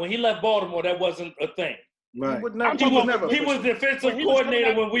 No. When he left Baltimore, that wasn't a thing. Right. He was defensive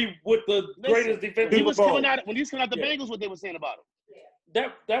coordinator when we with the greatest defensive. He was coming out when he was coming out the Bengals. What they were saying about him.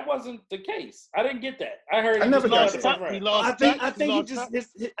 That wasn't the case. I didn't get that. I heard. I never got it. He lost. I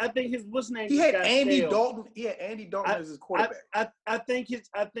think his what's name. He had Andy Dalton. He had Andy Dalton as his quarterback. I think his.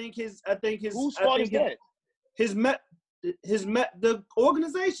 Whose fault is that? The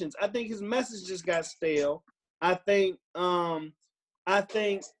organizations. I think his message just got stale. I think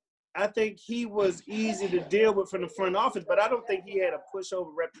he was easy to deal with from the front office, but I don't think he had a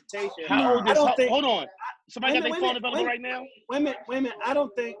pushover reputation. Hold on. Somebody got their phone available right now? Wait a minute.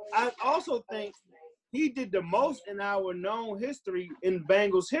 I also think he did the most in our known history in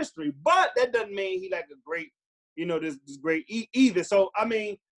Bengals history, but that doesn't mean he like a great, this great either. So, I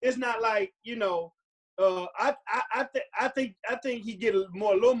mean, it's not like, I think he get a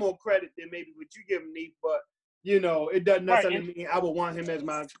little more credit than maybe what you give him, Neef, but it doesn't necessarily mean I would want him as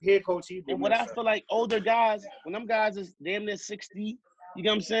my head coach either. And what I feel like older guys, when them guys is damn near 60, you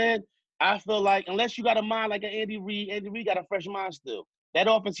know what I'm saying? I feel like unless you got a mind like an Andy Reid got a fresh mind still. That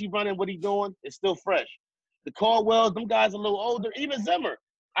offense he running, what he doing, is still fresh. The Caldwells, them guys a little older. Even Zimmer.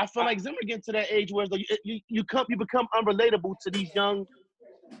 I feel like Zimmer getting to that age where you become unrelatable to these young.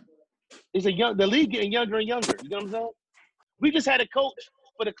 The league getting younger and younger. You know what I'm saying? We just had a coach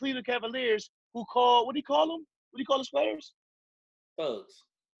for the Cleveland Cavaliers who called, what do you call them? What do you call those players? Thugs.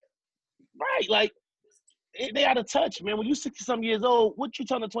 Right, like they out of touch, man. When you 60-something years old, what you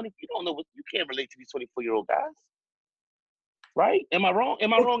telling 20? You don't know what you can't relate to these 24-year-old guys, right? Am I wrong?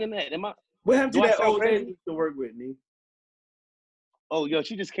 Am I wrong in that? What happened to that old lady to work with, Nee? Oh, yo,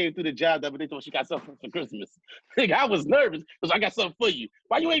 she just came through the job the other day thought she got something for Christmas. Nigga, I was nervous because I got something for you.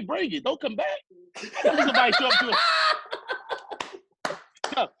 Why you ain't bring it? Don't come back. I never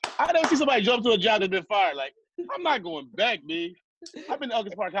see somebody show up to a job that's been fired. Like, I'm not going back, man. I've been to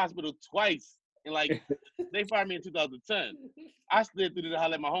Elkins Park Hospital twice, and like they fired me in 2010. I slid through to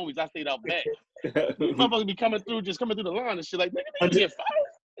holler at my homies. I stayed out back. These motherfuckers be coming through the line and shit. Like, nigga, they get fired.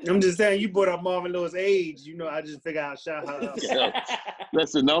 I'm just saying, you brought up Marvin Lewis' age. I just figured I'd shout her out.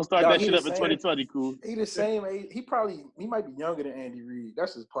 Listen, don't start that shit up in 2020, cool. He the same age. He might be younger than Andy Reid.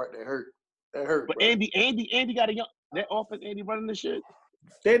 That's his part that hurt. That hurt. But bro. Andy got a young that offense. Andy running the shit.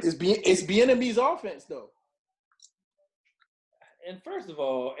 It's Bieniemy's offense though. And first of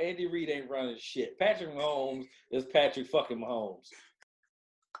all, Andy Reid ain't running shit. Patrick Mahomes is Patrick fucking Mahomes.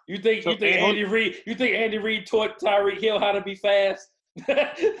 You think Andy Reid taught Tyreek Hill how to be fast?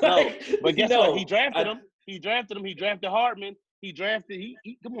 No, but guess what? He drafted him. He drafted Hardman. He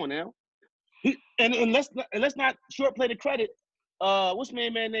come on now. And let's not short play the credit. What's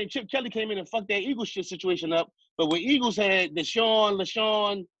my man named Chip Kelly came in and fucked that Eagles shit situation up. But when Eagles had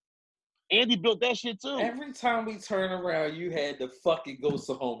LaShawn, Andy built that shit too. Every time we turn around, you had the fucking Ghost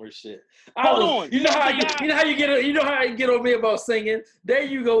of Homer shit. Hold on. You know how you get on me about singing? There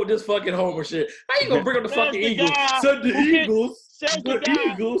you go with this fucking Homer shit. How you gonna bring up the fucking Eagles? So the Eagles. Hold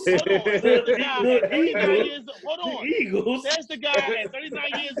on. There's the guy at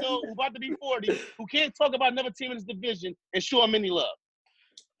 39 years old who's about to be 40 who can't talk about another team in his division and show him any love.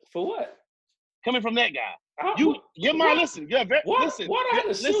 For what? Coming from that guy. Listen. You're very listen. What are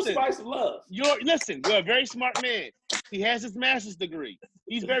the shoe spice of love? You're a very smart man. He has his master's degree.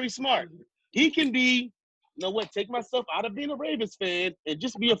 He's very smart. He can be know what? Take myself out of being a Ravens fan and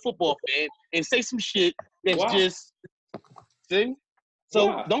just be a football fan and say some shit that's Why? just see. So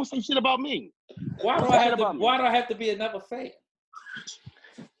Why? don't say shit about me. Why do Don't I say have shit to? about me. Why do I have to be another fan?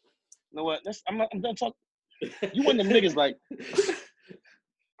 You know what? I'm done talking. You one of them niggas like.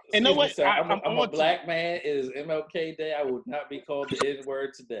 And know Excuse me, what? sir. I'm I'm a on black man. It is MLK Day. I would not be called the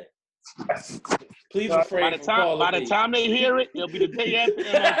N-word today. Please refrain from calling by the me. time they hear it, it'll be the day after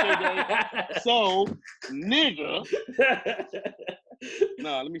MLK Day. So, nigga.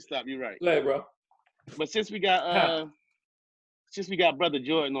 No, let me stop. You're right. Go ahead, bro. But since we got Brother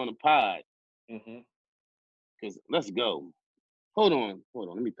Jordan on the pod, because let's go. Hold on.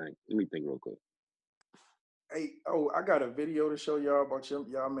 Let me think real quick. Hey, I got a video to show y'all about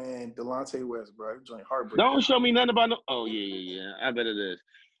y'all man Delonte West, bro. He joint heartbreak. Don't show me nothing about no. Oh yeah. I bet it is.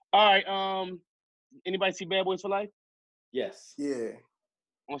 All right. Anybody see Bad Boys for Life? Yes. Yeah.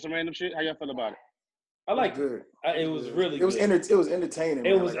 On some random shit. How y'all feel about it? I like good. It was really good. It was entertaining.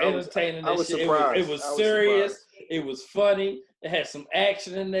 It was entertaining. I was surprised. It was serious. It was funny. It had some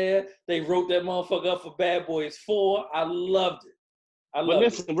action in there. They wrote that motherfucker up for Bad Boys 4. I loved it. But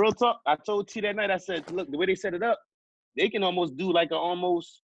listen, real talk. I told T that night. I said, look, the way they set it up, they can almost do like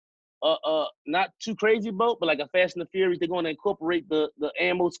not too crazy boat, but like a Fast and the Furious. They're going to incorporate the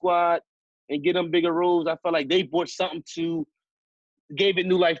Ammo Squad and get them bigger roles. I felt like they brought something gave it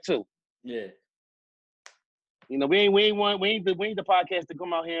new life too. Yeah. You know, we ain't the podcast to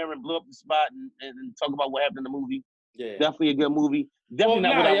come out here and blow up the spot and talk about what happened in the movie. Yeah. Definitely a good movie. Definitely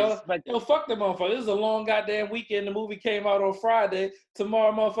not what I was expecting. Yo, fuck them motherfuckers. This is a long goddamn weekend. The movie came out on Friday.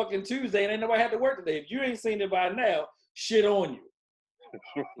 Tomorrow motherfucking Tuesday, and ain't nobody had to work today. If you ain't seen it by now, shit on you.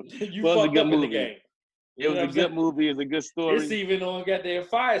 You fucked up in the game. It was a good movie. It was a good story. It's even on goddamn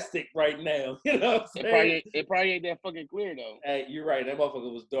Fire Stick right now. You know what I'm saying? It probably ain't that fucking clear though. Hey, you're right. That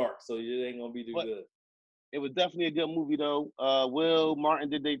motherfucker was dark, so it ain't gonna be too good. It was definitely a good movie though. Will Martin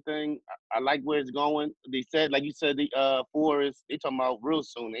did their thing. I like where it's going. They said, like you said, the 4 is they talking about real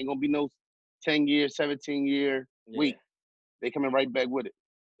soon. Ain't gonna be no 10-year, 17-year week. They coming right back with it.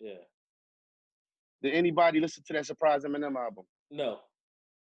 Yeah. Did anybody listen to that Surprise Eminem album? No.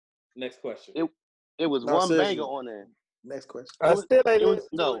 Next question. It was one banger on there. Next question. I still ain't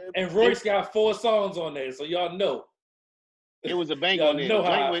no. And Royce got 4 songs on there, so y'all know. It was a banger on there. Y'all know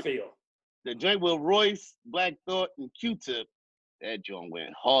how I feel. The joint with Royce, Black Thought, and Q-Tip, that joint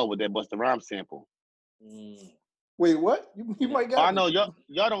went hard with that Busta Rhymes sample. Wait, what? You might got. I know y'all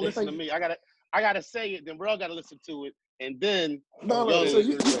don't listen to me. I gotta say it. Then we all gotta listen to it, and then. No. So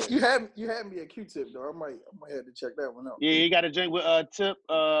you had me at Q-Tip though. I might have to check that one out. Yeah, you got a joint with Tip.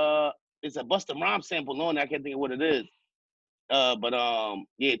 It's a Busta Rhymes sample on there. I can't think of what it is.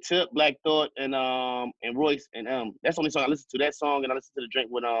 Yeah, Tip, Black Thought, and Royce and that's the only song I listened to. That song, and I listened to the drink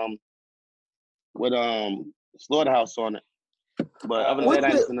with Slaughterhouse on it. But other than that,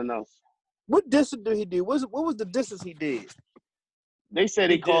 I listened to nothing else. What distance did he do? What was the distance he did? They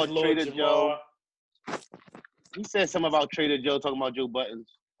said he called Trader Jamar. Joe. He said something about Trader Joe, talking about Joe Buttons.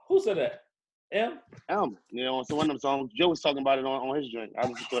 Who said that? M? You know, so one of them songs, Joe was talking about it on his drink. I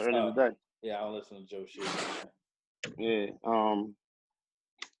listened to it earlier today. Yeah, I don't listen to Joe shit. Yeah.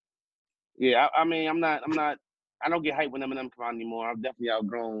 Yeah, I mean, I don't get hyped when Eminem come out anymore. I've definitely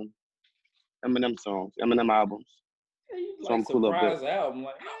outgrown Eminem songs, Eminem albums. Yeah, you so I'm cool surprise up there. album.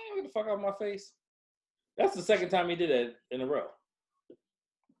 Like, get the fuck out of my face. That's the second time he did that in a row.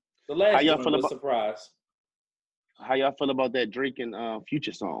 The last one was Surprise. How y'all feel about that Drake and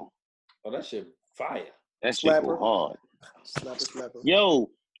Future song? Oh, that shit fire. That shit go hard. Slapper. Yo,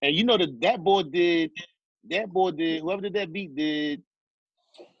 and you know that boy did whoever did that beat did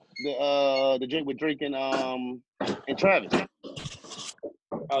the Drake with Drake and Travis.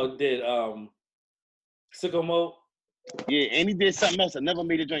 Oh, did Sicko Mode? Yeah, and he did something else. I never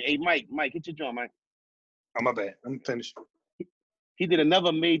made a joint. Hey, Mike, hit your joint, Mike. Oh, my bad. I'm finished. He did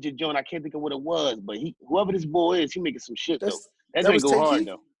another major joint. I can't think of what it was, but whoever this boy is, he making some shit though. That joint go hard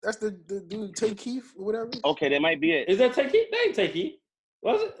though. That's the dude Tay Keith or whatever. Okay, that might be it. Is that Tay Keith? That ain't Tay Keith.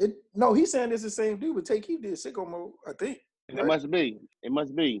 Was it? No, he's saying it's the same dude, but Tay Keith did Sicko Mode, I think. Right? It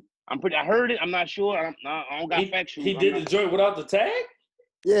must be. I heard it. I'm not sure. I don't got factual. He did the joint without the tag?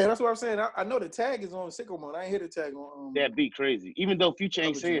 Yeah, that's what I'm saying. I know the tag is on Sicko Mode. I ain't hear the tag on. That beat crazy. Even though Future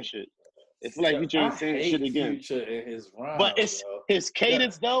ain't saying shit. It's like Future ain't saying shit again. Future and his rhymes, but it's his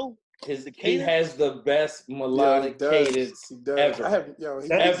cadence though. He has the best melodic cadence ever.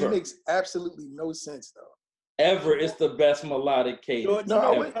 He makes absolutely no sense though. Ever, it's the best melodic cadence. No,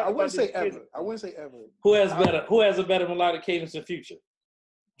 I wouldn't say ever. I wouldn't say ever. Who has a better melodic cadence than Future?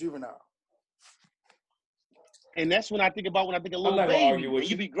 Juvenile. And that's when I think of Lil Baby. I'm not gonna argue with you.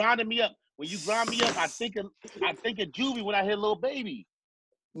 You be grinding me up. When you grind me up, I think of Juvie when I hear Lil Baby.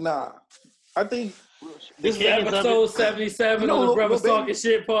 Nah, I think This is king of it. episode 77 You know, of the Lil Brothers Baby- Talking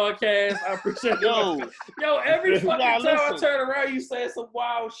Shit podcast. I appreciate it. Yo, every fucking gotta time I listen. turn around, you say some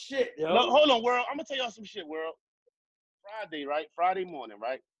wild shit, yo. No, hold on, world. I'm gonna tell y'all some shit, world. Friday, right? Friday morning,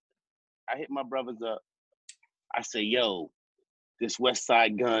 right? I hit my brothers up. I say, yo, this West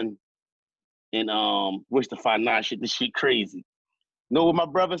Side Gun and Wish the 5'9" shit, this shit crazy. Know what my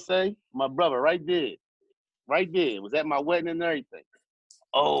brother say? My brother right there. Was at my wedding and everything.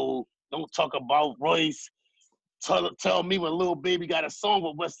 Oh, don't talk about Royce. Tell me when Lil Baby got a song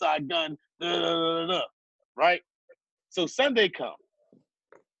with West Side Gun. Right? So Sunday come.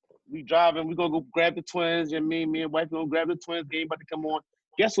 We driving, we gonna go grab the twins, and me and wife gonna grab the twins, game about to come on.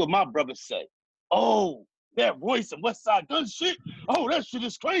 Guess what my brother say? Oh, that Royce and West Side Gun shit? Oh, that shit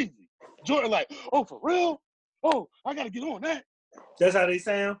is crazy. Jordan like, oh, for real? Oh, I gotta get on that. That's how they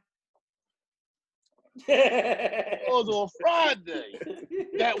sound. It was on Friday.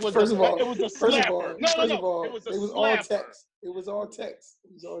 That was First of all, it was a first of slapper. all, No. It was a all slapper. text. It was all text.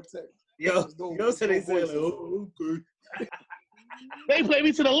 Yo, said they said like, oh, okay. They played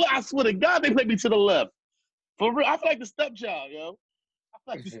me to the left. I swear to God, they played me to the left. For real, I feel like the stepchild, yo. I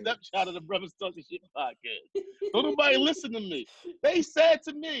feel like the stepchild of the Brothers Talking Shit podcast. Don't nobody listen to me. They said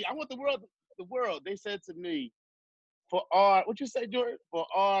to me, I want the world. They said to me, for our, what you say, Jordan? For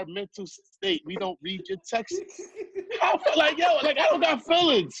our mental state, we don't read your texts. I feel like, yo, like I don't got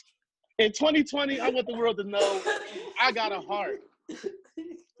feelings. In 2020, I want the world to know I got a heart.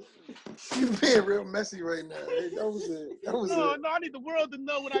 You being real messy right now. Hey, that was it. No, I need the world to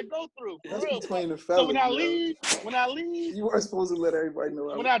know what I go through. For That's real. between the fellas. So when I leave, you weren't supposed to let everybody know.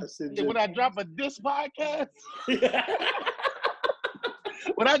 when I drop a diss podcast,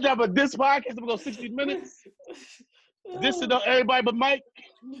 when I drop a diss podcast, I'm gonna go 60 minutes. Dissing on everybody but Mike.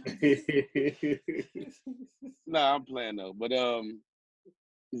 Nah, I'm playing though, but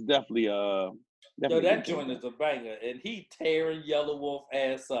it's definitely Yo, that joint is a banger, and he tearing Yellow Wolf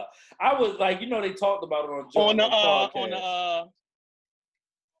ass up. I was like, you know, they talked about it on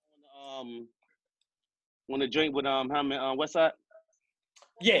the joint with West Side.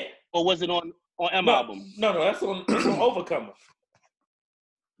 Yeah. Or was it on M album? No, that's on Overcomer.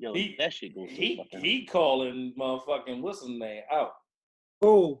 Yo, that shit goes. He calling motherfucking what's his name out.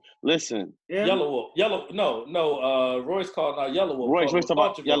 Oh, listen, yeah. Yellow Wolf. Royce calling out Yellow Wolf. Royce talking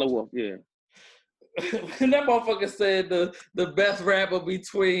about Yellow Wolf, yeah. And that motherfucker said the best rapper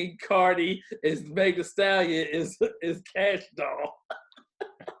between Cardi and Meg Thee Stallion is Cash Doll.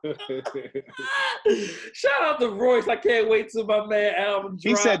 Shout out to Royce. I can't wait till my man album drop.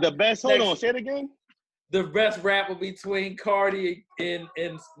 He said the best. Hold on, say it again. The best rapper between Cardi and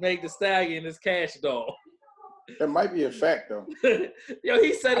Meg Thee Stallion is Cash Doll. That might be a fact though. Yo,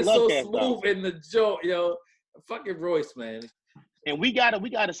 he said it so Cash smooth Doll. in the joke, yo. Fucking Royce, man. And we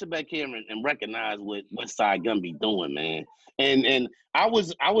gotta sit back here and recognize what West Side Gun be doing, man. And I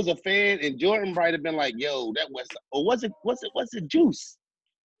was a fan, and Jordan might have been like, yo, that West Side, or was it Juice?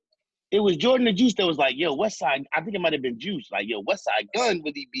 It was Jordan the Juice that was like, yo, West Side, I think it might have been Juice, like, yo, West Side Gun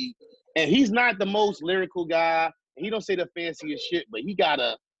would he be? And he's not the most lyrical guy. He don't say the fanciest shit, but he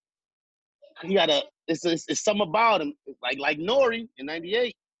gotta it's something about him. Like Nori in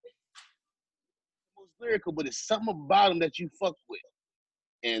 '98. Most lyrical, but it's something about him that you fuck with.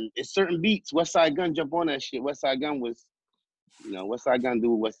 And it's certain beats. West Side Gun jump on that shit. West Side Gun was, West Side Gun do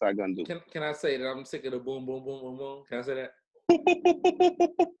what West Side Gun do. Can I say that I'm sick of the boom, boom, boom, boom, boom? Can I say that? Boom, boom, boom, boom, boom, boom,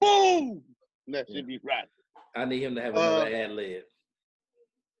 boom, boom. That should be right. I need him to have another ad lib.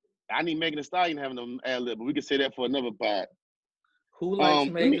 I need Megan Thee Stallion having an ad lib, but we can say that for another pod. Who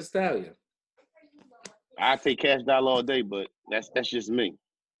likes Megan Thee Stallion? I take Cash Doll all day, but that's just me.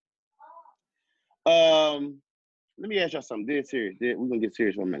 Let me ask y'all something. Dead serious. We're gonna get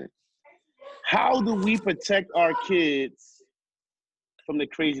serious for a minute. How do we protect our kids from the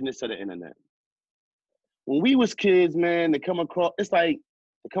craziness of the internet? When we was kids, man, to come across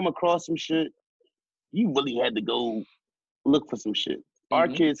some shit, you really had to go look for some shit. Mm-hmm. Our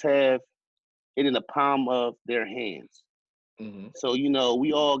kids have it in the palm of their hands. Mm-hmm. So,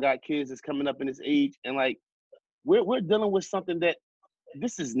 we all got kids that's coming up in this age, and like we're dealing with something that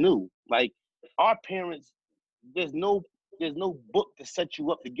this is new. Like our parents, there's no book to set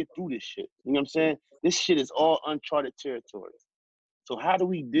you up to get through this shit. You know what I'm saying? This shit is all uncharted territory. So how do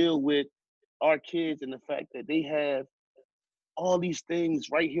we deal with our kids and the fact that they have all these things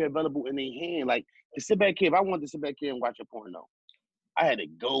right here available in their hand? Like to sit back here, if I wanted to sit back here and watch a porno, I had to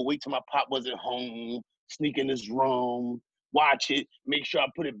go wait till my pop wasn't home, sneak in his room, watch it, make sure I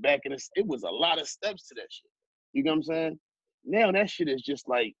put it back in it was a lot of steps to that shit. You know what I'm saying? Now that shit is just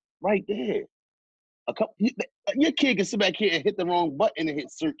like right there. Your kid can sit back here and hit the wrong button and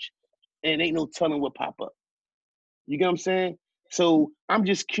hit search, and ain't no telling what pop up. You get what I'm saying? So I'm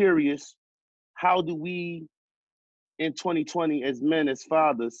just curious, how do we in 2020 as men, as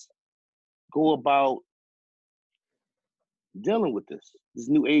fathers, go about dealing with this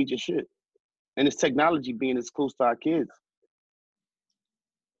new age of shit, and this technology being as close to our kids?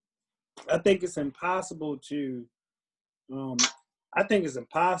 I think it's impossible to, I think it's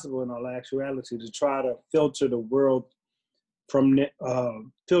impossible in all actuality to try to filter the world from,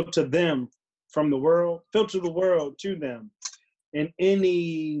 filter them from the world, filter the world to them in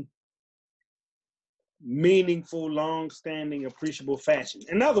any meaningful, long-standing, appreciable fashion.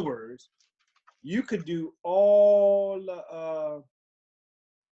 In other words, you could do all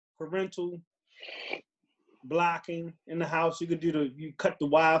parental blocking in the house. You could you cut the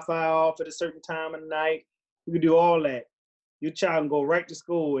Wi-Fi off at a certain time of the night. You could do all that. Your child can go right to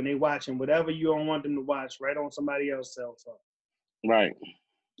school and they watching whatever you don't want them to watch right on somebody else's cell phone. Right.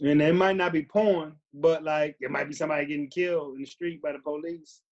 And it might not be porn, but like it might be somebody getting killed in the street by the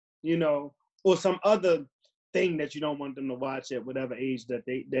police, you know, or some other thing that you don't want them to watch at whatever age that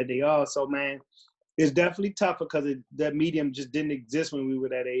they are. So man, it's definitely tougher because that medium just didn't exist when we were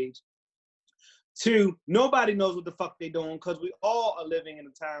that age. Two, nobody knows what the fuck they doing because we all are living in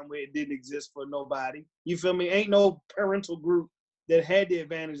a time where it didn't exist for nobody. You feel me? Ain't no parental group that had the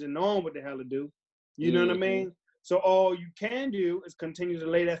advantage of knowing what the hell to do. You know what I mean? So all you can do is continue to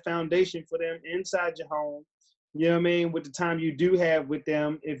lay that foundation for them inside your home. You know what I mean? With the time you do have with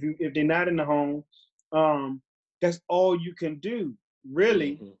them, if they're not in the home, that's all you can do,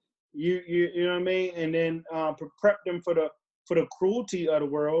 really. You know what I mean? And then prep them for the cruelty of the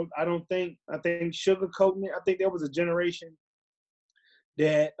world. I think sugarcoating it. I think there was a generation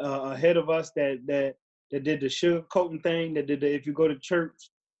that ahead of us that did the sugarcoating thing, that did the if you go to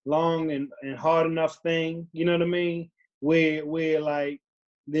church long and hard enough thing, you know what I mean? Where like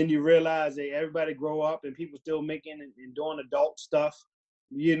then you realize that everybody grow up and people still making and doing adult stuff.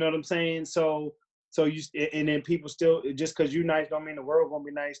 You know what I'm saying? So you and then people still, just because you're nice don't mean the world gonna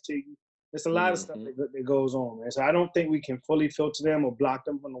be nice to you. There's a lot of stuff that goes on, man. So I don't think we can fully filter them or block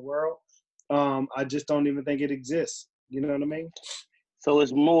them from the world. I just don't even think it exists. You know what I mean? So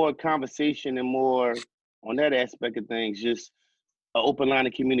it's more conversation and more on that aspect of things, just an open line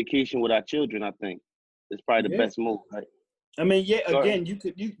of communication with our children, I think. It's probably the best move, right? I mean, yeah, again,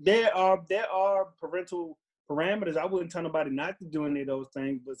 there are parental parameters. I wouldn't tell nobody not to do any of those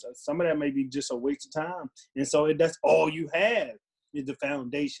things, but some of that may be just a waste of time. And so that's all you have is the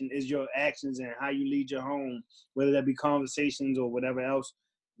foundation, is your actions and how you lead your home, whether that be conversations or whatever else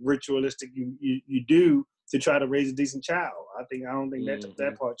ritualistic you do to try to raise a decent child. I don't think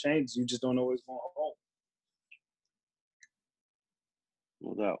that part changes. You just don't know what's going on.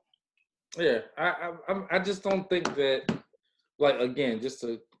 No doubt. Yeah, I just don't think that, like, again,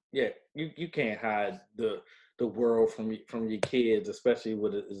 you can't hide the world from your kids, especially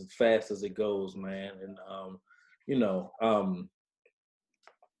with it as fast as it goes, man. And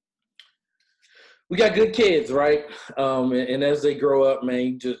we got good kids, right? And as they grow up,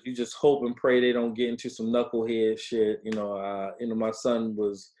 man, you just hope and pray they don't get into some knucklehead shit. My son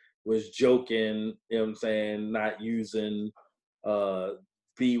was joking, you know what I'm saying, not using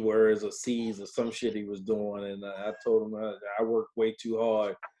B words or C's or some shit he was doing, and I told him I work way too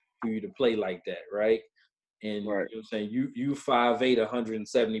hard for you to play like that, right? And right. You know what I'm saying, you 5'8",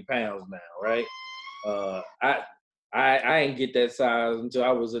 170 pounds now, right? I ain't get that size until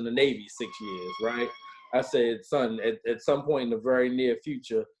I was in the Navy 6 years, right? I said, son, at some point in the very near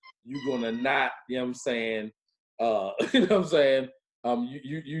future, you're gonna not, you know what I'm saying, you know what I'm saying,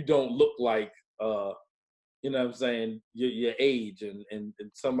 you don't look like you know what I'm saying, your age, and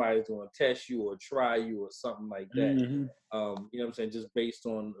somebody's gonna test you or try you or something like that. You know what I'm saying, just based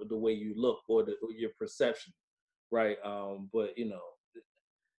on the way you look or your perception, right? But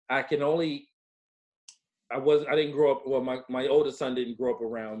I didn't grow up, well, my oldest son didn't grow up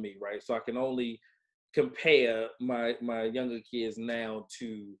around me, right? So I can only compare my younger kids now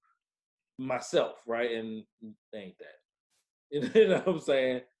to myself, right? And they ain't that. You know what I'm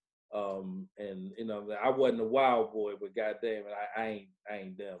saying? And I wasn't a wild boy, but goddamn it, I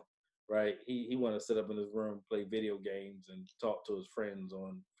ain't them, right? He wanted to sit up in his room, play video games, and talk to his friends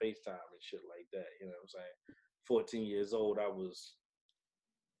on FaceTime and shit like that. You know what I'm saying? 14 years old, I was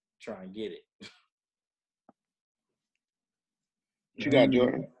trying to get it. What you got,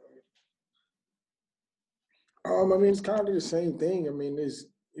 Jordan? I mean, it's kind of the same thing. I mean, it's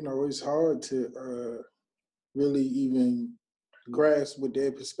hard to really even grasp what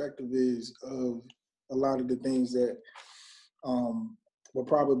their perspective is of a lot of the things that were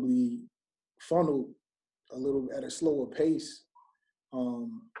probably funneled a little at a slower pace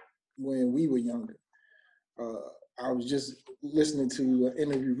when we were younger. I was just listening to an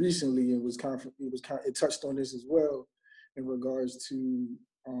interview recently, and it touched on this as well in regards to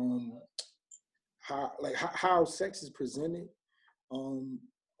how sex is presented on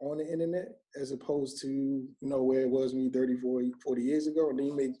the internet as opposed to where it was maybe 30, 40 years ago. And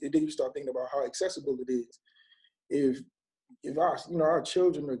then you start thinking about how accessible it is. If our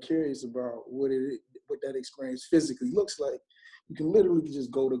children are curious about what that experience physically looks like, you can literally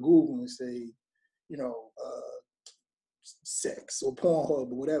just go to Google and say, sex or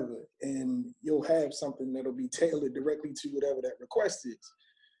Pornhub or whatever, and you'll have something that'll be tailored directly to whatever that request is.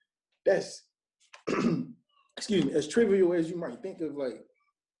 That's excuse me, as trivial as you might think of like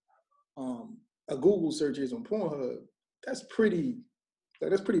a Google search is on Pornhub. That's pretty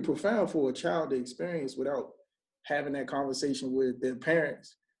profound for a child to experience without having that conversation with their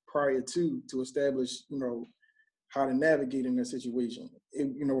parents prior to establish how to navigate in that situation.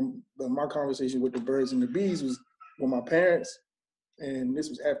 My conversation with the birds and the bees was with my parents, and this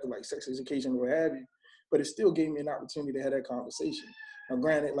was after like sex education or what have you, but it still gave me an opportunity to have that conversation. Now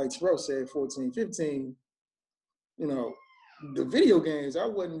granted, like Terrell said, 14, 15, the video games, I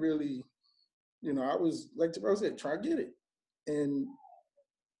wasn't really, I was, like Terrell said, try to get it. And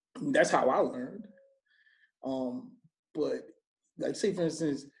that's how I learned. But like say for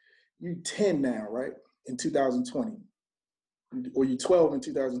instance, you 10 now, right? In 2020, or you're 12 in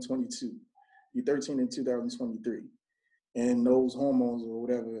 2022, you're 13 in 2023, and those hormones or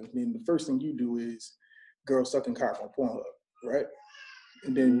whatever, then the first thing you do is girl sucking cock on Pornhub, right?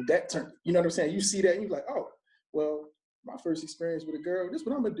 And then that turn, you know what I'm saying? You see that and you're like, oh, well, my first experience with a girl, this is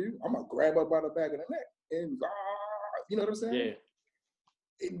what I'm gonna do. I'm gonna grab her by the back of the neck and you know what I'm saying?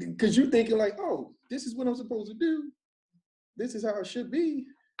 Yeah. Because you're thinking like, oh, this is what I'm supposed to do. This is how it should be.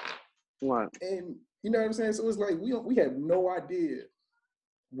 Right. And you know what I'm saying? So it's like we have no idea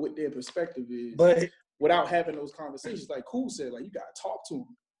what their perspective is, but without having those conversations. Like Cool said, like you gotta talk to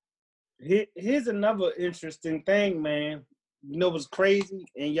them. Here's another interesting thing, man. What's crazy,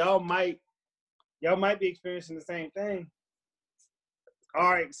 and y'all might be experiencing the same thing.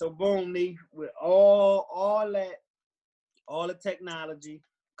 All right, so boom, Lee, with all the technology,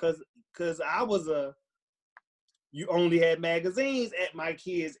 cause I was you only had magazines at my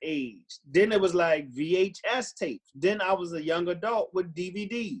kid's age. Then it was like VHS tapes. Then I was a young adult with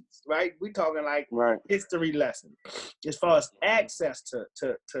DVDs, right? We talking like history lesson as far as access to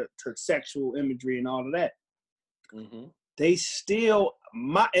sexual imagery and all of that. Mm-hmm. They still,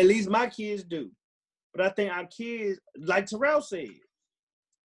 at least my kids do. But I think our kids, like Terrell said,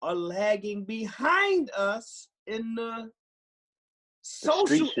 are lagging behind us in the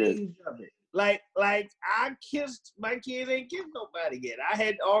social age of it. Like I kissed, my kids ain't kissed nobody yet. I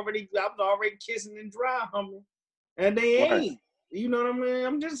was already kissing and dry humping, and they ain't. You know what I mean?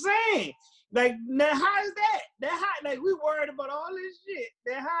 I'm just saying. Like, now how is that? Like we worried about all this shit.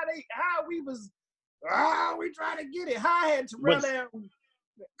 That how we trying to get it. How I had Terrell and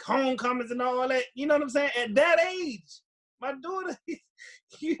homecomings and all that. You know what I'm saying? At that age, my daughter.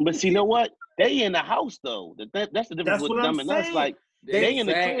 But see, you know what? They in the house though. That's the difference with them and us. Like. They in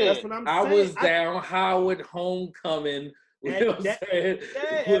the crib. That's what I'm saying. I was down Howard homecoming. And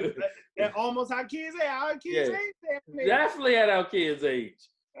almost our kids' age. Our kids' age. Definitely at our kids' age.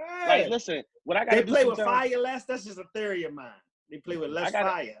 Like, listen, what I got to do. They play with fire less. That's just a theory of mine. They play with less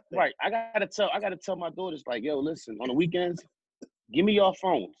fire. Right. I gotta tell my daughters, like, yo, listen, on the weekends, give me your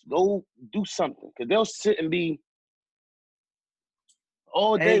phones. Go do something. Cause they'll sit and be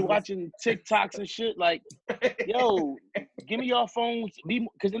all day watching TikToks and shit. Like, yo, give me your phones. Because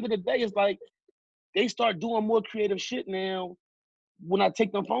at the end of the day, it's like they start doing more creative shit now when I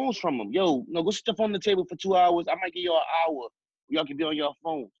take them phones from them. Yo, no, go sit your phone on the table for 2 hours. I might give you an hour. Y'all can be on your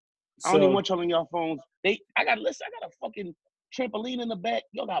phones. I don't even want y'all on your phones. I got a fucking trampoline in the back.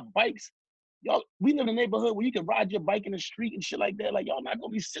 Y'all got bikes. Y'all, we live in a neighborhood where you can ride your bike in the street and shit like that. Like, y'all not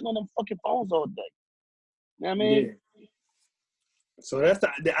gonna be sitting on them fucking phones all day. You know what I mean? Yeah. So that's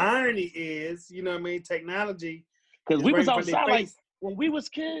the irony is, you know what I mean, technology. Because we was outside like when we was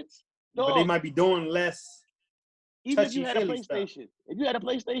kids. Dog, but they might be doing less. Even if you had a PlayStation. If you had a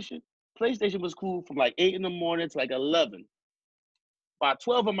PlayStation, PlayStation was cool from like 8 in the morning to like 11. By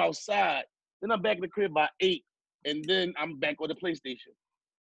 12, I'm outside. Then I'm back in the crib by 8. And then I'm back on the PlayStation.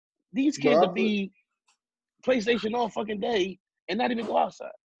 These kids would be PlayStation all fucking day and not even go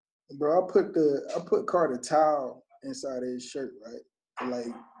outside. Bro, I put Carter towel inside his shirt, right? And like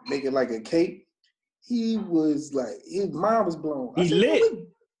make it like a cape. He was like, his mind was blown. He lit.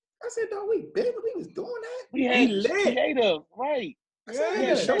 I said, no, we was doing that. We had creative, right? I said, I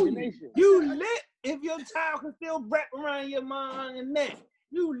Yeah. can show you. Imagination. You lit if your towel can still wrap around your mom and neck.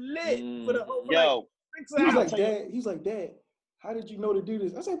 You lit for the whole for like Yo, 6 He was hours. like, tell you- Dad. He was like, Dad, how did you know to do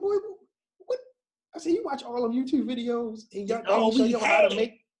this? I said, boy, what? I said, you watch all of YouTube videos and y'all they ain't show y'all how to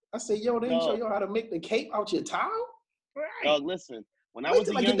make. I said, yo, they ain't show y'all how to make the cape out your towel. dog, listen. When I Wait was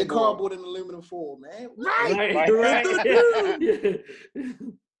till a I young get the boy, cardboard and aluminum foil, man.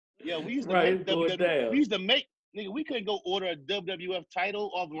 Yo, we used to Right, make go WWE. down. We used to make, nigga. We couldn't go order a WWF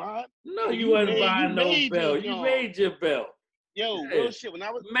title offline. No, Yo, you wasn't made- buying you no made your belt. You joint. made your belt. Yo, Yeah. real shit. When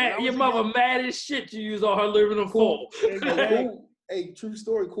I was Your a mother young- mad as shit to use all her aluminum foil. Hey, Cool. Hey, true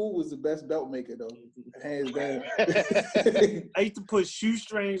story. Cool was the best belt maker though, hands down. I used to put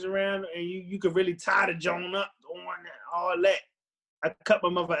shoestrings around, and you could really tie the joint up on all that. I cut my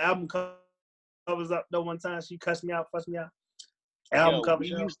mother album covers up though one time. She cussed me out, fussed me out. Album Yo, covers.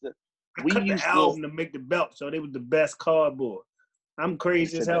 we up. used to. I We cut used the album to make the belt, so they was the best cardboard. I'm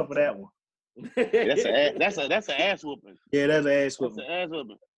crazy as hell for that one. That's an ass whooping. Yeah, that's an ass That's whooping. an ass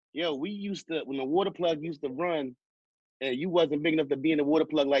whooping. Yo, we used to when the water plug used to run, and you wasn't big enough to be in the water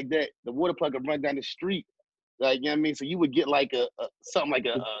plug like that. The water plug would run down the street, like you know what I mean. So you would get like something like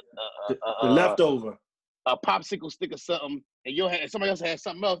The leftover. a popsicle stick or something, and somebody else had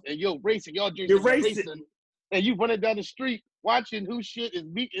something else, and you're racing, y'all just You're racing. and you running down the street watching who shit is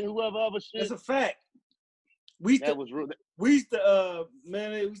beating whoever other shit. That's a fact. We used That to, was real. we used to,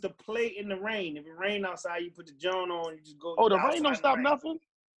 man, we used to play in the rain. If it rained outside, you put the joint on, you just go. Oh, the outside rain don't in stop rain. nothing.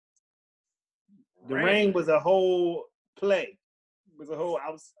 The rain was a whole play. It was a whole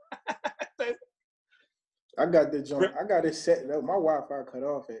house. I got the joint. I got it set up. My Wi-Fi cut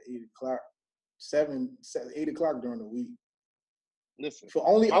off at 8 o'clock, 8 o'clock during the week. Listen, For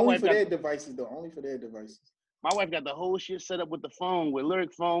only My wife for got- their devices though. Only for their devices. my wife got the whole shit set up with the phone, with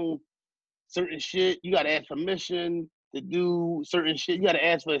lyric phone, certain shit. You gotta ask permission to do certain shit. You gotta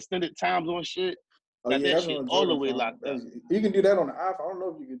ask for extended times on shit. Oh Got yeah, that that's shit on all the Jordan way phone. locked up. You can do that on the iPhone. I don't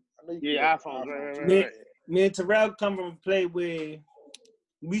know if you can. I know you can. do Yeah, that on iPhones, the right, iPhone. right, Me, right. me and Terrell come from a play where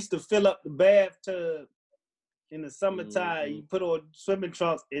we used to fill up the bathtub in the summertime. Mhm. You put on swimming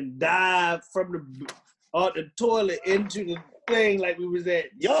trunks and dive from the toilet into the thing like we was at.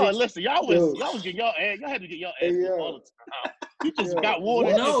 Y'all, listen, y'all Yo. was getting y'all ass. Y'all had to get y'all ass Hey, whooped yo. all the time. You just Yo, got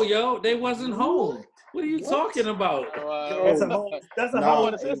water. No, yo, they wasn't home. What are you What? talking about? That's a whole. That's a Nah, whole.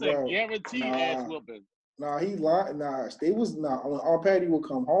 It's hey, a bro. guaranteed Nah. ass whooping. Nah, he lying. Nah, they was not. When our Patty would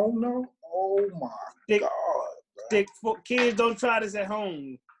come home, no. Oh my Stick, God. kids don't try this at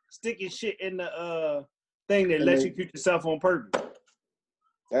home. Sticking shit in the thing that And lets they- you keep yourself on purpose.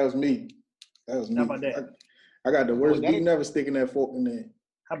 That was me. That was me. How about that? I got the worst that beat is- never sticking that fork in there.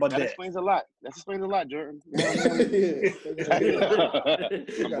 How about That that? explains a lot. That explains a lot, Jordan. Yeah. I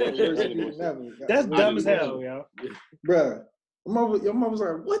got the worst beat never. That's I dumb do as hell, yo. Bruh, your mom was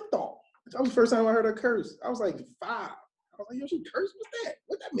like, what the? That was the first time I heard her curse. I was like 5. I was like, yo, she cursed? What's that?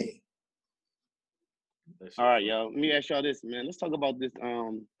 What that mean? All right, y'all. Let me ask y'all this, man. Let's talk about this.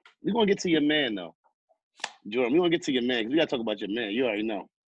 We're gonna get to your man though. Jordan, we're gonna get to your man because we gotta talk about your man. You already know.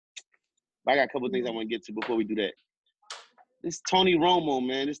 But I got a couple of things I want to get to before we do that. This Tony Romo,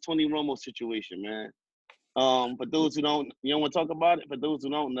 man. This Tony Romo situation, man. For those who don't, you don't want to talk about it. For those who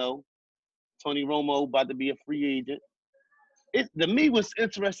don't know, Tony Romo about to be a free agent. What's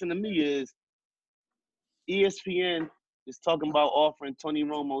interesting to me is ESPN is talking about offering Tony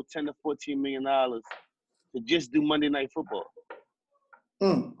Romo $10 to $14 million to just do Monday Night Football.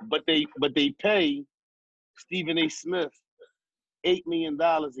 But they pay Stephen A. Smith $8 million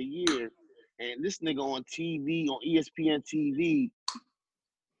a year, and this nigga on TV, on ESPN TV,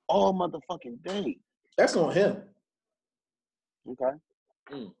 all motherfucking day. That's on him. Okay.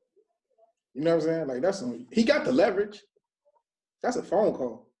 You know what I'm saying? Like he got the leverage. That's a phone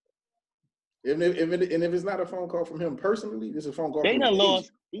call. If it's not a phone call from him personally, this is a phone call They from done his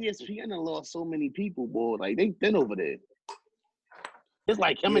lost. agent. ESPN done lost so many people, boy. Like they've been over there. It's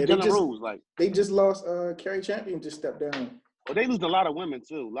like him Yeah, and they Dylan just- Rose. Like, They just lost Carrie Champion just stepped down. well, they losing a lot of women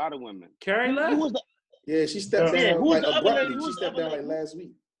too. A lot of women. Carrie Who left? was the Yeah, she stepped Yeah, down who was like the other lady? abruptly. Who She was the stepped other down like lady? last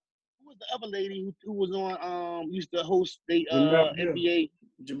week. Who was the other lady who was on used to host the Jamel Hill. NBA?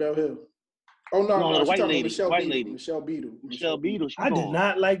 Jabel Hill. Oh no, No, the she's white talking lady, about Michelle white Beadle. lady. Michelle Beadle. Michelle Beadle. She I did gone.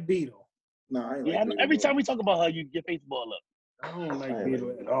 not like Beetle. No, I ain't Yeah, like I know. Beadle, Every bro. time we talk about her, you get face ball up. I don't like I Beetle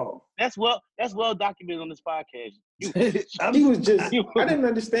like at all. That's well documented on this podcast. He was just. I didn't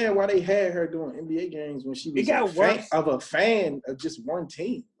understand why they had her doing NBA games when she was got worse. a fan of just one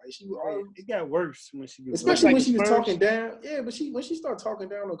team. Like she was, always, It got worse when she was. especially like when the she was Spurs. talking down. Yeah, but when she started talking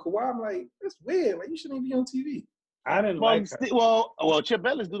down on Kawhi, I'm like, that's weird. Like you shouldn't even be on TV. I didn't like her. Well, Chip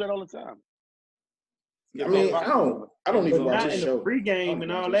Ellis do that all the time. Get I mean, back. I don't But even But watch not his in the show. pregame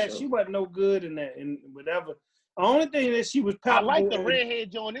and all that. She wasn't no good in that and whatever. The only thing that she was I palpable like the in-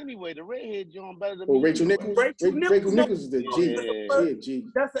 redhead John anyway. The redhead John better than Oh, me. Rachel anyway. Nichols. Rachel Rachel Nichols Nichols is the G. Yeah. She a G.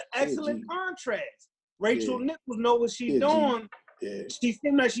 That's an She a excellent G. contrast. Rachel Yeah. Nichols know what She she's a G. doing. Yeah. She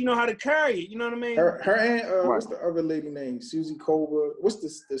seems like she know how to carry it. You know what I mean? Her and Right. what's the other lady name? Susie Cobra. What's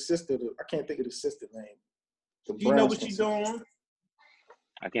the sister? I can't think of the sister name. The She know brown what skin she's sister. doing.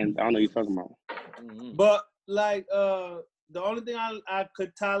 I don't know what you're talking about. Mhm. But like the only thing I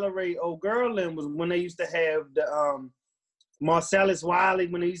could tolerate old girl in was when they used to have the Marcellus Wiley,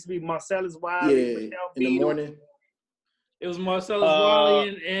 when it used to be Marcellus Wiley, Yeah, Michelle in the Beadle. morning. It was Marcellus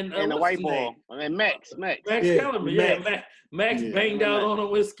Wiley and And the what's white his ball. name? And Max. Max Yeah, Kellerman. Max. Yeah, Max Yeah. banged out on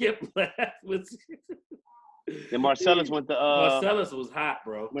him with Skip. with Then Marcellus went to Marcellus was hot,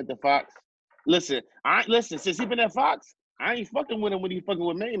 bro. went to Fox. Listen, since he been at Fox, I ain't fucking with him when he fucking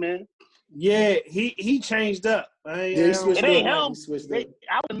with me, man. Yeah, he changed up. Yeah, he switched It ain't up. him. He switched They, up.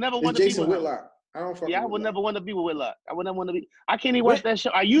 I would never It's want to be Jason with him. Whitlock. I don't fuck Yeah, I with would Whitlock. never want to be with Whitlock. I would never want to be. I can't even watch that show.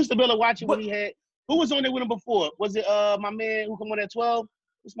 I used to be able to watch it when he had. Who was on there with him before? Was it my man who come on at 12?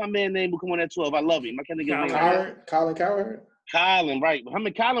 What's my man name who come on at 12? I love him. I can't think of his name. Colin Cowherd? Colin, right. I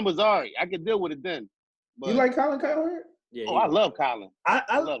mean, Colin was all right. I could deal with it then. But, You like Colin Cowherd? Yeah, I love Colin.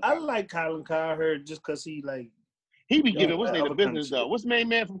 I love I Colin. like Colin Cowherd just because he like He be Yo, giving what's that name the other kind of business shit. though. What's the main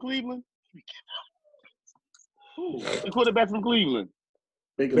man from Cleveland? The quarterback from Cleveland.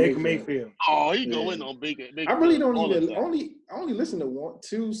 Baker Mayfield. Oh, he Yeah. go in on Baker. I really don't all the even time. I only listen to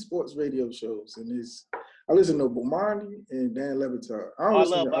two sports radio shows, and I listen to Bomani and Dan Levitar. I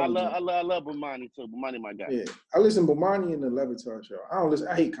listen to I other joints. love Bomani too. Bomani, my guy. Yeah, I listen to Bomani and the Levitar show. I don't listen.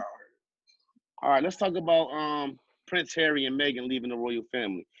 I hate Cowherd. All right, let's talk about Prince Harry and Meghan leaving the royal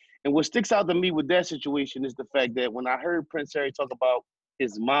family. And what sticks out to me with that situation is the fact that when I heard Prince Harry talk about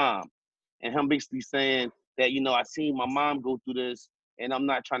his mom and him basically saying that, I seen my mom go through this and I'm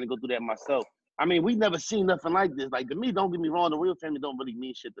not trying to go through that myself. I mean, we've never seen nothing like this. Like, to me, don't get me wrong, the royal family don't really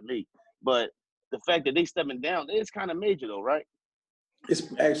mean shit to me. But the fact that they stepping down, it's kind of major though, right? It's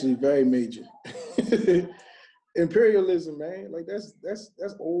actually very major. Imperialism, man. Like that's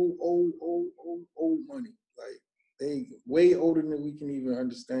old money. Like they way older than we can even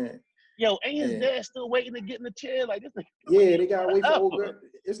understand. Yo, ain't his Yeah. dad still waiting to get in the chair? Like this? Yeah, they gotta wait for old girl.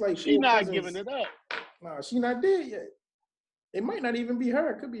 It's like She four not cousins. giving it up. Nah, she not dead yet. It might not even be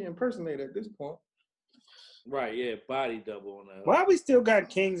her. It could be impersonated at this point. Right, yeah, body double on that. Why we still got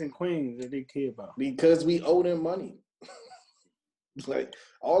kings and queens that they care about? Because we owe them money. Like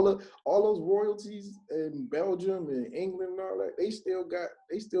all those royalties in Belgium and England and all that, they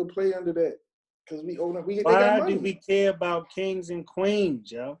still play under that because we owe them. They got Why money. do we care about kings and queens,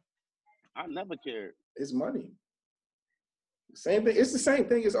 yo? I never cared. It's money. Same thing. It's the same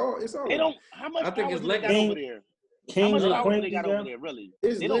thing. It's all. They don't. How much I think power it's do they got legacy. over there? How Kings much and power do queens, they got yo? over there? Really?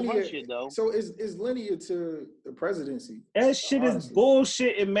 It's They don't run linear. shit though. So it's linear to the presidency. That shit is Honestly.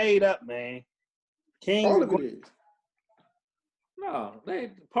 bullshit and made up, man. Kings All and of it queens. is. No,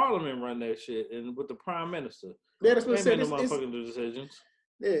 Parliament run that shit, and with the Prime Minister, Yeah, that's what I they said. make no It's, motherfucking decisions.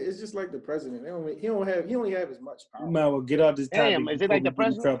 yeah, it's just like the president. He only have as much power. You might well get out this topic. Damn, is it before like the we get in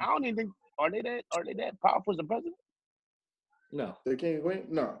president? trouble. I don't even think. Are they that powerful as the president? No, The king and queen?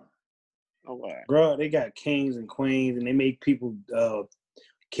 No. Oh, wow. Bro, they got kings and queens, and they make people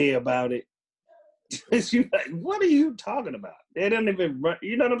care about it. You like, what are you talking about? They don't even run.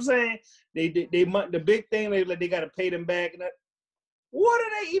 You know what I'm saying? They the big thing they got to pay them back. And what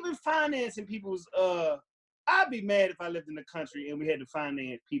are they even financing people's? I'd be mad if I lived in the country and we had to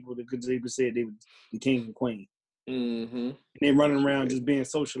finance people because they said they were the king and queen. mm-hmm. And they running around just being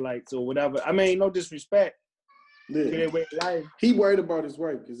socialites or whatever. I mean, no disrespect to Yeah. their way of life. He worried about his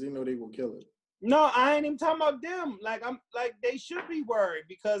wife because they know they will kill her. No, I ain't even talking about them. Like they should be worried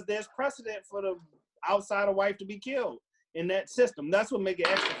because there's precedent for the outsider wife to be killed in that system. That's what make it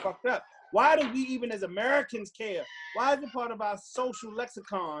extra fucked up. Why do we even as Americans care? Why is it part of our social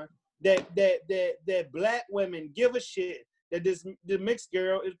lexicon that black women give a shit that the mixed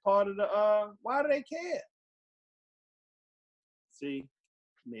girl is part of the why do they care? See,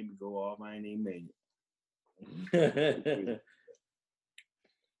 made me go off. I ain't even made it.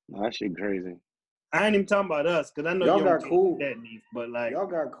 No, that shit crazy. I ain't even talking about us because I know Y'all you got don't cool. take that deep, but like Y'all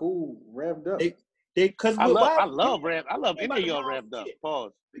got cool revved up. they because I love rap. I love They any of about y'all the wrapped wrong up. shit.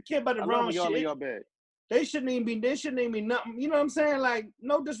 Pause. they care about the I love wrong when y'all in shit. your bed. They shouldn't even be nothing. You know what I'm saying? Like,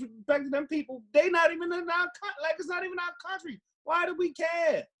 no disrespect to them people. They not even in our like it's not even our country. Why do we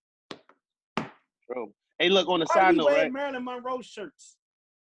care? Bro. Hey, look, on the Why side do we note, wear right? Marilyn Monroe shirts?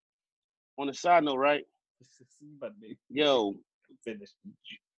 On the side note, right? But me Yo, finish.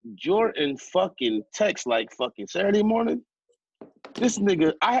 Jordan fucking text like fucking Saturday morning. This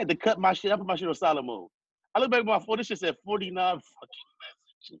nigga, I had to cut my shit. I put my shit on silent mode. I look back at my phone. This shit said 49 fucking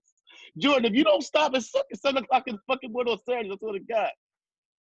messages. Jordan, if you don't stop at 7 o'clock in the fucking morning on Saturday, that's what I got.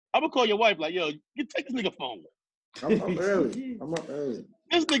 I'm gonna call your wife like, yo, you take this nigga phone. I'm early. I'm up early.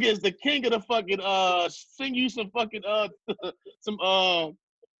 This nigga is the king of the fucking sing you some fucking some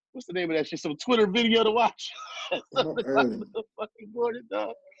what's the name of that shit? Some Twitter video to watch. I'm up early. Fucking Gordon,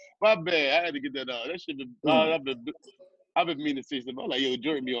 dog. My bad. I had to get that out. That shit been I've been meaning to say something. I'm like, yo,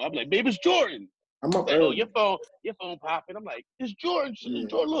 Jordan me on. I'm like, babe, it's Jordan. I'm up Like, early. oh, your phone popping. I'm like, it's Jordan. Yeah.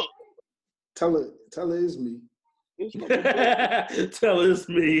 Jordan, look. Tell her it's me. It's fucking Jordan. Tell us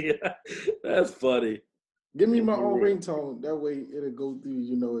me. That's funny. Give me my own ringtone. That way it'll go through.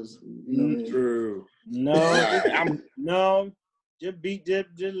 You know, it's you know what I mean? True. No,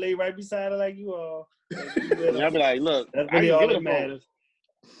 just lay right beside her like you are. I'll be like, look, That's I really can all give it that a phone. matters.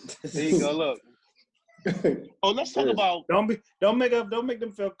 There you go, look. Oh, let's talk about Don't make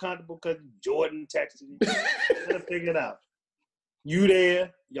them feel comfortable because Jordan texted you. Gotta figure it out. You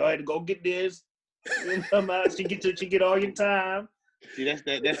there? Y'all had to go get this. She get all your time. See, that's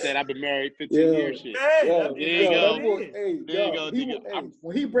that. I've been married 15 Yeah. years shit. Hey, Yeah, that's there you what go. it that boy, is. hey, There you yo, go, he nigga. will- hey,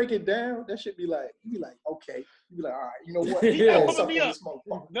 when he break it down, that should be like, you be like, okay. You be like, all right, you know what? Yeah. Add Pump something me in up. this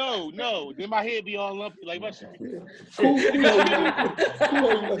motherfucker. No. Then my head be all lumpy like my shit. Cool, how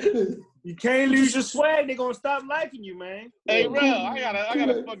you like this? You can't lose your swag. They're gonna stop liking you, man. Hey, Yeah, Rel, I got a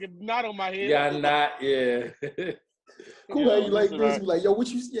Kool-Aid. fucking knot on my head. Yeah, not yeah. Cool, how you like this? You like, yo, what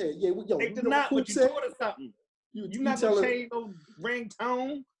you? Yeah, yo. Take the You know what knot, Cool but you said? toward something. You You not tell gonna her. change no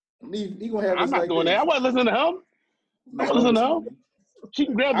ringtone. He gonna have I'm this not like doing this. that. I wasn't listening to him. No, I wasn't listening to listen, him. man. She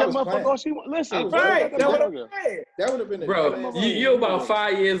can grab I that was motherfucker playing. all she wants. Listen, I was Right, playing. that's what I'm motherfucker. saying. That would have been a Bro, dumbass you're move. about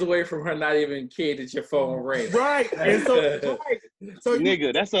 5 years away from her not even kid that your phone rings. Right, and so you,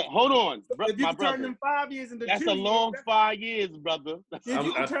 Nigga, that's a hold on, if you my can turn brother. them 5 years into That's 2 a years, long 5 years, brother. if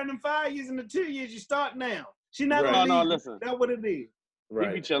you can turn them 5 years into 2 years, you start now. She not Right. gonna No, leave. listen. That's what it is. We be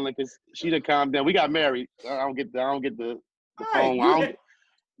Right. chilling because she done calmed down. We got married. I don't get the Right, phone. you I don't had-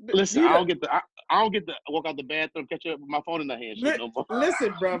 listen. you I done- don't get to walk out the bathroom, catch up with my phone in the hand. Shit no more.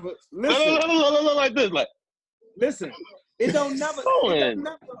 Listen, brother. No, Listen, like this, like. listen. It don't never. Doing?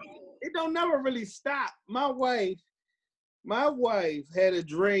 It don't never really stop. My wife had a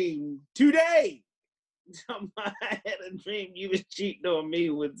dream today. I had a dream you was cheating on me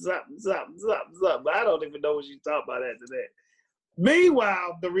with something. I don't even know what she's talking about after that.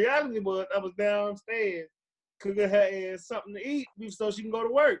 Meanwhile, the reality was I was downstairs cooking her ass something to eat so she can go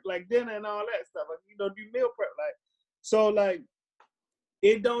to work, like dinner and all that stuff. Like, do meal prep. Like, so like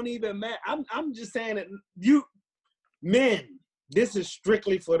it don't even matter. I'm just saying that you men, this is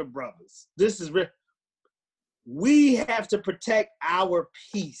strictly for the brothers. This is we have to protect our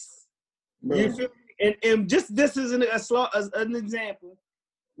peace. Bro. You feel me? And just this is an example.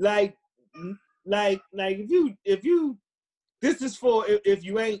 Like if you this is for if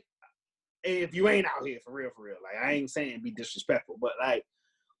you ain't out here for real. Like, I ain't saying be disrespectful, but like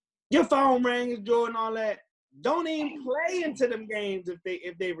your phone rings, Jordan, all that. Don't even play into them games if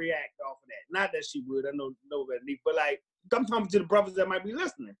they react off of that. Not that she would, I know that, but like I'm talking to the brothers that might be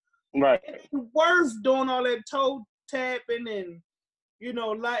listening. Right. It's worth doing all that toe tapping and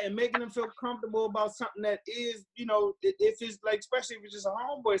and making them feel comfortable about something that is, if it's like, especially if it's just a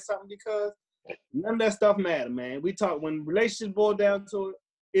homeboy or something, because none of that stuff matter, man. We talk when relationships boil down to it,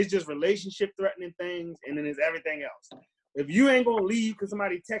 it's just relationship threatening things, and then it's everything else. If you ain't gonna leave because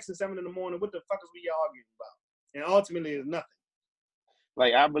somebody texted 7 in the morning, what the fuck is we arguing about? And ultimately, it's nothing.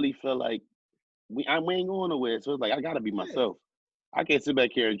 Like, I really feel like we ain't going nowhere. So it's like I gotta be myself. I can't sit back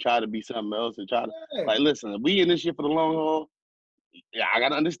here and try to be something else and try to like listen. We in this shit for the long haul. Yeah, I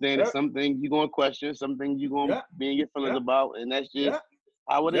gotta understand that some things you gonna question, some things you gonna be in your feelings about, and that's just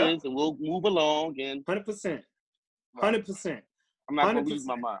how it is. And we'll move along. And 100%. I'm not gonna lose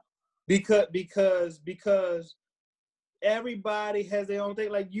my mind because everybody has their own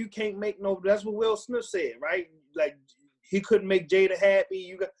thing. Like, you can't make no. That's what Will Smith said, right? Like, he couldn't make Jada happy.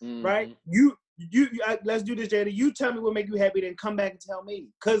 You got right. Let's do this, Jada. You tell me what make you happy, then come back and tell me.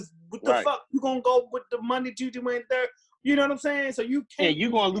 Cause what the fuck you gonna go with the Monday, Tuesday, Wednesday? You know what I'm saying? So you can't. Yeah,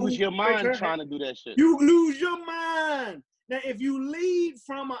 you gonna lose your mind trying to do that shit. You lose your mind. Now, if you lead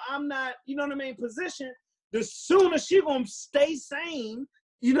from a I'm not, position, the sooner she gonna stay sane.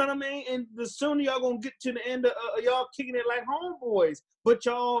 You know what I mean? And the sooner y'all gonna get to the end of y'all kicking it like homeboys, but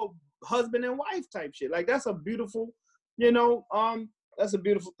y'all husband and wife type shit. Like, that's a beautiful, that's a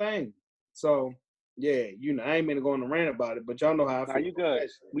beautiful thing. So yeah, I ain't mean to go on a rant about it, but y'all know how I feel. Nah, you good.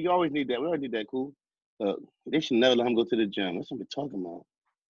 We always need that. We always need that, cool. They should never let him go to the gym. That's what we're talking about.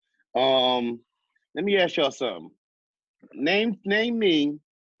 Let me ask y'all something. Name me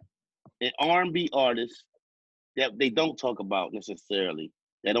an R&B artist that they don't talk about necessarily,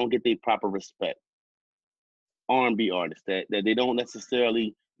 that don't get their proper respect. R&B artists that they don't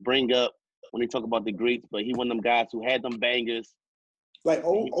necessarily bring up when they talk about the greats, but he one of them guys who had them bangers. Like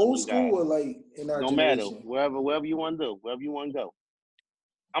old school or like in our Don't matter. generation? Wherever you want to do. Wherever you want to go.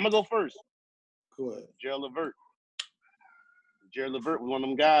 I'm going to go first. Go ahead. Gerald Levert. Gerald Levert was one of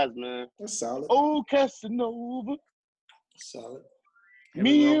them guys, man. That's solid. Oh, Casanova. Solid.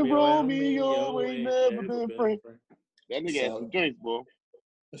 Me and Romeo ain't never been friends. That nigga had some drinks, boy.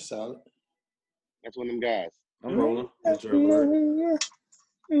 That's solid. That's one of them guys. I'm rolling. That's Gerald Levert.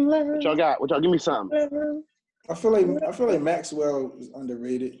 What y'all got? What y'all give me something? I feel like Maxwell is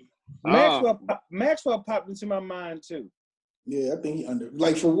underrated. Maxwell popped into my mind too. Yeah, I think he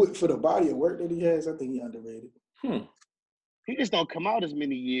for the body of work that he has, I think he underrated. He just don't come out as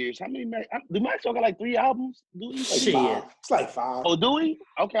many years. How many? Do Maxwell got like 3 albums? Do he? Shit. It's like 5. Oh, do we?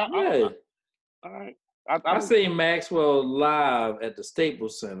 Okay. Yeah. All right. I seen Maxwell live at the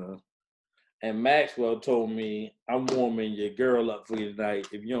Staples Center, and Maxwell told me, "I'm warming your girl up for you tonight.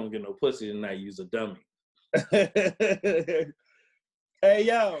 If you don't get no pussy tonight, you's a dummy." Hey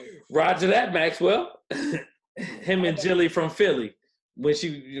yo, Roger that, Maxwell. Him and Jilly from Philly when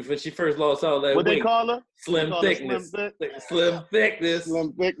she first lost all that what weight. they call her? Slim thickness. Slim thickness.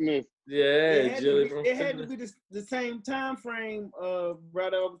 Slim thickness. Yeah, Jilly from Philly. It had to be the same time frame.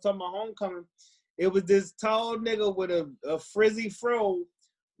 Right, I was talking about Homecoming. It was this tall nigga with a frizzy fro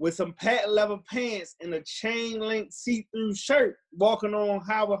with some patent leather pants and a chain link see-through shirt walking on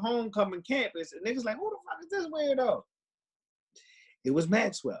Howard Homecoming campus. And niggas like, who the fuck is this weirdo? It was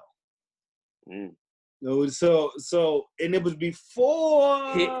Maxwell. So and it was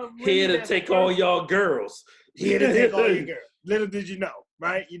before here to take all y'all girls. Here to take all your girls. Little did you know,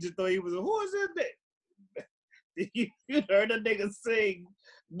 right? You just thought he was who is this nigga? You heard a nigga sing.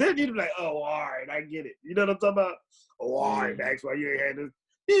 Then you'd be like, oh, all right, I get it. You know what I'm talking about? Oh, all right, Maxwell, you ain't had to.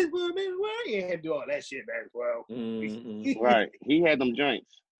 This woman, why you ain't had to do all that shit, Maxwell? Right. He had them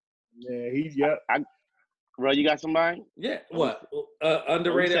joints. Yeah, Bro, you got somebody? Yeah. What?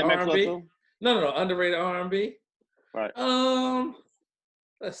 Underrated R&B? No. Underrated R&B. Right.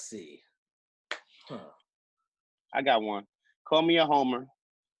 Let's see. I got one. Call Me a Homer.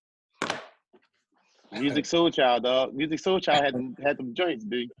 Music Soul Child, dog. Music Soul Child had them joints,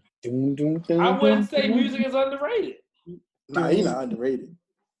 dude. I wouldn't say music is underrated. Nah, he's not underrated.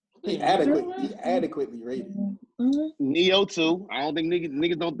 He adequately rated. Neo too. I don't think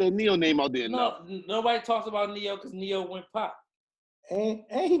niggas don't throw Neo name out there. No, nobody talks about Neo because Neo went pop. And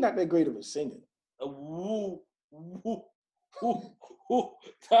he not that great of a singer. Time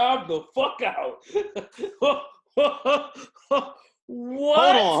the fuck out.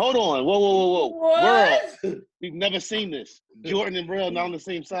 What? Hold on. Whoa. What? World. We've never seen this. Jordan and Braille not on the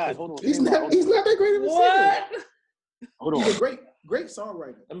same side. Hold on. He's not that great of a singer. What? Hold on. He's a great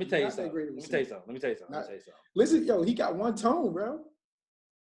songwriter. Let me tell you something. Let me tell you something. Listen, yo, he got one tone, bro.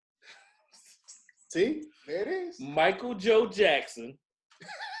 See? There it is. Michael Joe Jackson.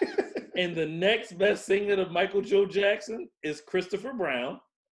 And the next best singer to Michael Joe Jackson is Christopher Brown.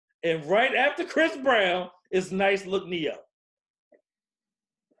 And right after Chris Brown is Nice Look Neo.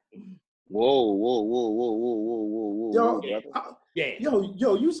 Whoa.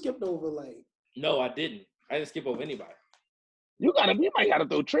 Yo, you skipped over like. No, I didn't. I didn't skip over anybody. You might gotta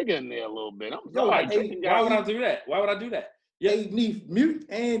throw Trigger in there a little bit. Why would I do that? Yeah. Hey, Neef, mute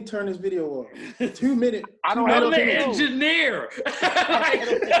and turn this video off. 2 minutes. I don't have I'm an engineer. What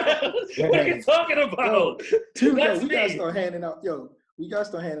are you talking about? We gotta start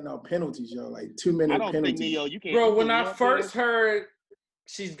handing out penalties, yo. Like 2 minute penalties. I don't think Neo, you can't. Bro, when I first heard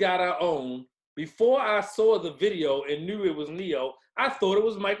She's Got Her Own, before I saw the video and knew it was Neo, I thought it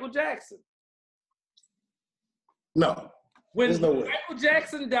was Michael Jackson. No. When no Michael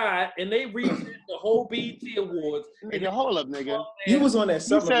Jackson died and they reached the whole BET Awards. Nigga, hold up, nigga. He was on that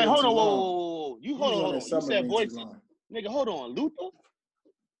summer. You said, hold on, whoa. You hold on. You said voices. Nigga, hold on. Luther?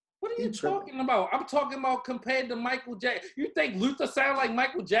 What are you talking about? I'm talking about compared to Michael Jackson. You think Luther sound like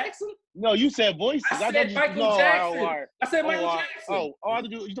Michael Jackson? No, you said voices. I said Michael Jackson. I said Michael Jackson.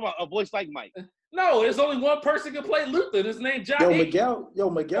 You talking about a voice like Mike? No, there's only one person can play Luther. His name Jaheim.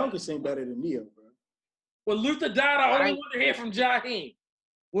 Miguel can sing better than Neo, bro. When Luther died, I only wanted to hear from Jaheim.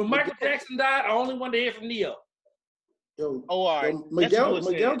 When Michael Jackson died, I only wanted to hear from Neo. All right. Miguel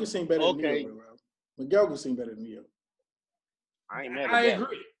can sing better than Neo, bro. Miguel can sing better than Neo. I ain't mad at that.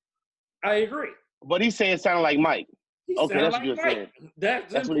 I agree. But he's saying it sounded like Mike. Okay, that's what you're saying.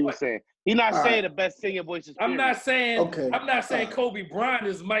 That's what he was saying. He's not saying the best singing voices. I'm not saying. Okay. I'm not saying Kobe Bryant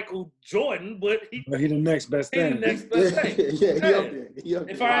is Michael Jordan, but he the next best thing. He the next best thing. He up there.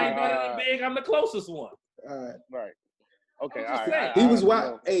 If I ain't better than Big, I'm the closest one. All right. Right. Okay. I'm just all right. He was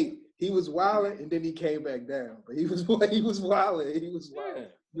wild. Hey, he was wilding, and then he came back down. But he was wilding. He was wilding.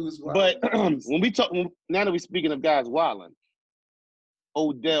 He was wilding. But when we talk, now that we're speaking of guys wilding,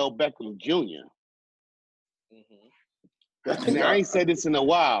 Odell Beckham Jr. Now, I ain't said this in a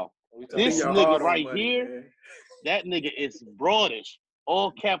while. This nigga right here, that nigga is broadish,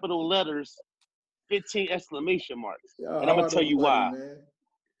 all capital letters, 15 exclamation marks. And I'm gonna tell you why.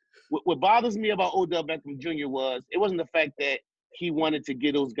 What bothers me about Odell Beckham Jr. it wasn't the fact that he wanted to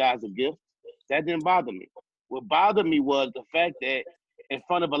give those guys a gift. That didn't bother me. What bothered me was the fact that in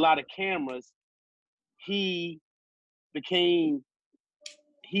front of a lot of cameras, he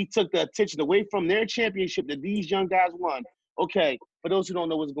took the attention away from their championship that these young guys won. Okay, for those who don't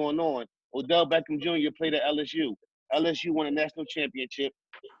know what's going on, Odell Beckham Jr. played at LSU. LSU won a national championship.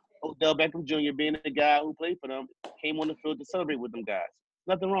 Odell Beckham Jr., being the guy who played for them, came on the field to celebrate with them guys.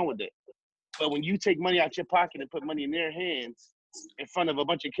 Nothing wrong with that. But when you take money out your pocket and put money in their hands in front of a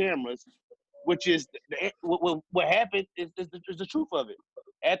bunch of cameras, which is what happened is the truth of it.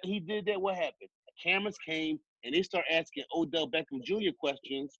 After he did that, what happened? Cameras came and they start asking Odell Beckham Jr.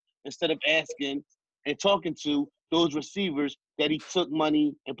 questions instead of asking and talking to those receivers that he took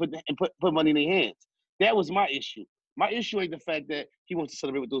money and put money in their hands. That was my issue. My issue ain't the fact that he wants to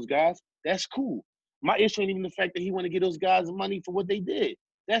celebrate with those guys. That's cool. My issue ain't even the fact that he want to give those guys money for what they did.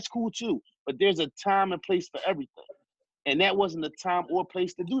 That's cool too. But there's a time and place for everything. And that wasn't the time or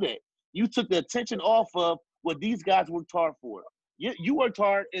place to do that. You took the attention off of what these guys worked hard for. You worked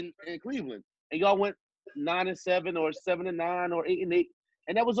hard in Cleveland, and y'all went 9-7 or 7-9 or 8-8,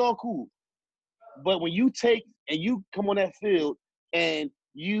 and that was all cool. But when you take and you come on that field and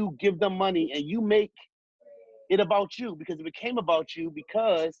you give them money and you make it about you, because it became about you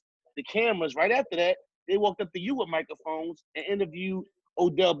because the cameras right after that, they walked up to you with microphones and interviewed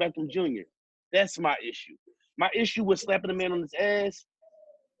Odell Beckham Jr. That's my issue. My issue with slapping a man on his ass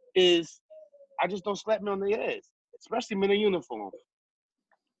is I just don't slap men on the ass, especially men in uniform.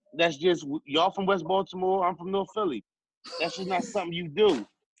 That's just, y'all from West Baltimore, I'm from North Philly. That's just not something you do.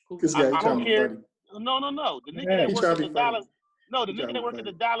 I don't care. No. The nigga that works at the Dollar, that works at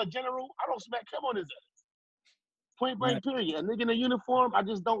the Dollar General, I don't smack him on his ass. Point blank, period. A nigga in a uniform, I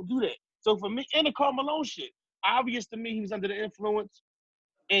just don't do that. So for me, and the Karl Malone shit, obvious to me, he was under the influence,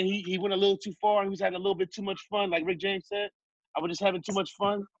 and he went a little too far. He was having a little bit too much fun, like Rick James said. I was just having too much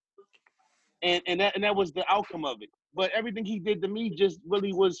fun, and that was the outcome of it. But everything he did to me just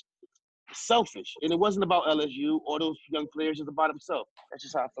really was selfish, and it wasn't about LSU or those young players. It's about himself. That's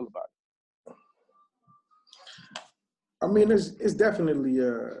just how I feel about it. I mean, it's definitely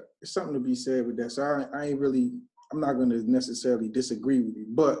something to be said with that. So I'm not going to necessarily disagree with you,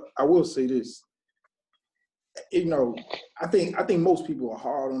 but I will say this. You know, I think most people are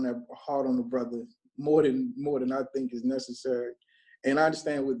hard on the brother more than I think is necessary. And I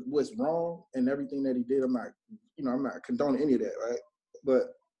understand what's wrong and everything that he did. I'm not condoning any of that, right?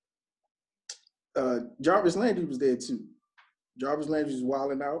 But Jarvis Landry was there too. Jarvis Landry was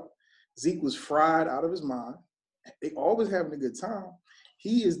wilding out. Zeke was fried out of his mind. They always having a good time.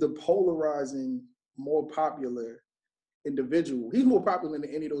 He is the polarizing, more popular individual. He's more popular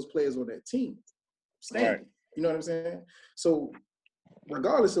than any of those players on that team. Standing. Right. You know what I'm saying? So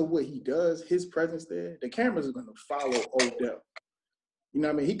regardless of what he does, his presence there, the cameras are going to follow Odell. You know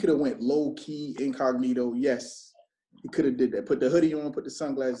what I mean? He could have went low-key, incognito. Yes, he could have did that. Put the hoodie on, put the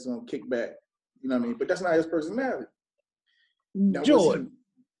sunglasses on, kick back. You know what I mean? But that's not his personality. Now, Jordan.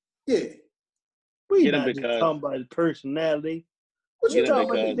 Yeah. We not just talking about his personality. What you talking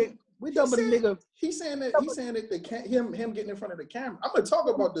about? We talking about the nigga. He's saying that him getting in front of the camera. I'm gonna talk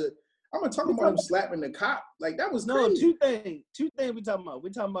about him slapping the cop. Like that was crazy. Two things we talking about. We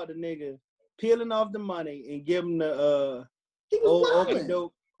talking about the nigga peeling off the money and giving the old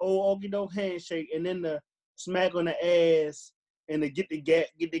okey doke handshake, and then the smack on the ass and the get the gat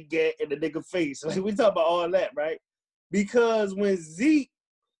in the nigga face. Like, we talk about all that, right? Because when Zeke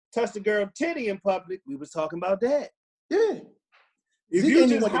touched the girl titty in public, we was talking about that. Yeah. If you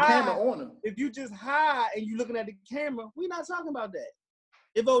just high, the camera on him. If you just high and you looking at the camera, we not talking about that.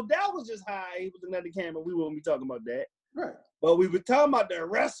 If Odell was just high and he was looking at the camera, we wouldn't be talking about that. Right. But we were talking about the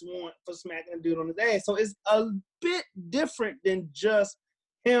arrest warrant for smacking a dude on his ass. So it's a bit different than just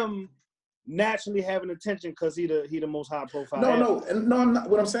him naturally having attention because he the most high profile. No, I'm not.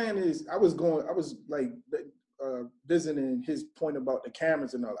 What I'm saying is, I was like visiting his point about the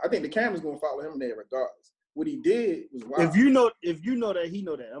cameras and all. I think the cameras gonna follow him in there regardless. what he did was wild. If you know that, he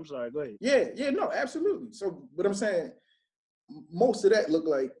know that. I'm sorry. Go ahead. Yeah, no, absolutely. So, but I'm saying most of that looked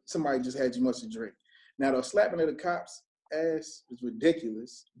like somebody just had too much to drink. Now, the slapping of the cops' ass is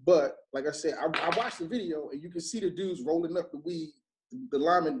ridiculous. But like I said, I watched the video and you can see the dudes rolling up the weed. The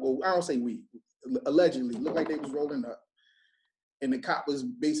linemen, well, I don't say weed, allegedly looked like they was rolling up. And the cop was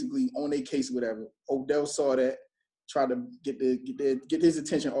basically on their case or whatever. Odell saw that, tried to get his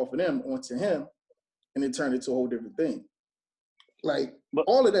attention off of them onto him, and it turned into a whole different thing. Like, but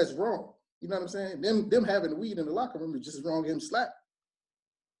all of that's wrong. You know what I'm saying? Them having weed in the locker room is just as wrong as him slapping.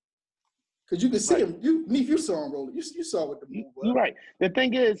 Because you can see him. You saw him rolling. You saw what the move was. You're right. The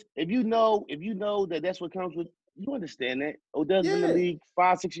thing is, if you know that that's what comes with, you understand that. Odell's been in the league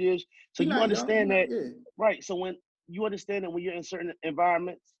 5-6 years, so you understand that, right? So when you understand that when you're in certain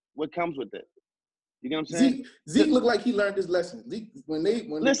environments, what comes with it. You know what I'm saying? Zeke looked like he learned his lesson. Zeke,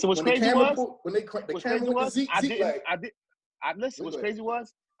 what's crazy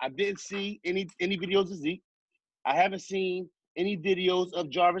was I didn't see any videos of Zeke. I haven't seen any videos of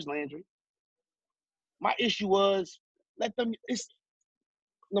Jarvis Landry. My issue was let them. It's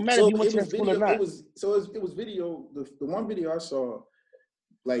no matter if you went to school or not. It was video. The one video I saw,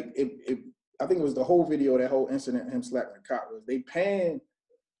 like I think it was the whole video. That whole incident, him slapping the cop, was they panned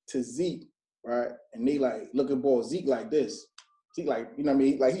to Zeke, right? And they like look at ball Zeke like this. Zeke like, you know what I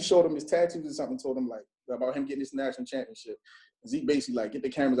mean? Like he showed him his tattoos or something, told him like about him getting this national championship. Zeke basically like, get the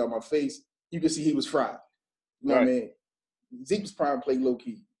cameras out of my face. You can see he was fried. You know what I mean? Zeke was trying to play low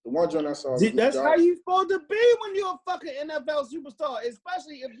key. The one joint I saw. That's how you supposed to be when you're a fucking NFL superstar,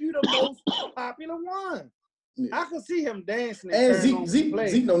 especially if you're the most popular one. Yeah. I can see him dancing. And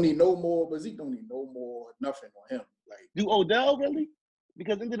Zeke don't need no more, but Zeke don't need no more nothing on him. Like, do Odell really?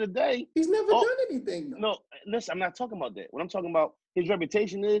 Because at the end of the day, he's never done anything. No, listen, I'm not talking about that. What I'm talking about, his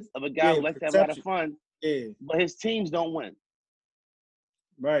reputation is of a guy who likes to have a lot of fun, but his teams don't win.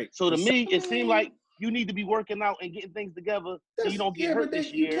 Right. So to me, it seemed like you need to be working out and getting things together so you don't get hurt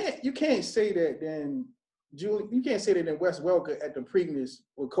this year. You can't say that then, Julie. You can't say that then Wes Welker at the Preakness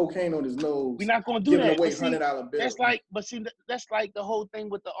with cocaine on his nose. We're not going to do that. Giving away $100 bills. That's like the whole thing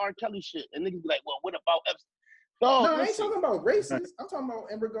with the R. Kelly shit. And niggas be like, well, what about Epstein? No, I ain't talking about racist. I'm talking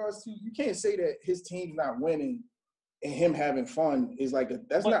about in regards to, you can't say that his team's not winning and him having fun is like that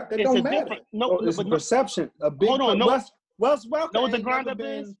don't matter. It's a perception. A big hold on, Wes Welker. Know what the grind up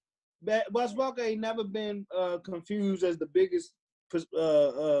is? Wes Welker ain't never been confused as the biggest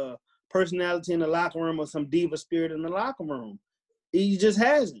personality in the locker room or some diva spirit in the locker room. He just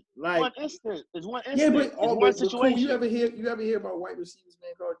hasn't. Like one instant. Yeah, but one situation. Cool, you ever hear about white receivers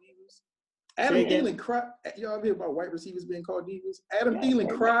being called divas? Adam Thielen cried. Y'all ever hear about white receivers being called divas? Adam Thielen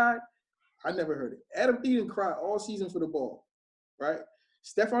cried. I never heard it. Adam Thielen cried all season for the ball, right?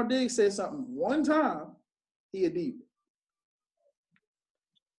 Stephon Diggs said something one time, he a diva.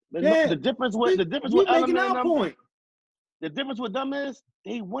 The difference with them is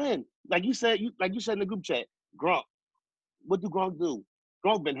they win. Like you said in the group chat, Gronk. What do Gronk do?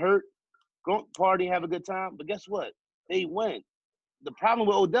 Gronk been hurt. Gronk party, have a good time, but guess what? They win. The problem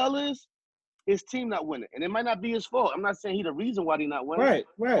with Odell is his team not winning, and it might not be his fault. I'm not saying he's the reason why they're not winning. Right.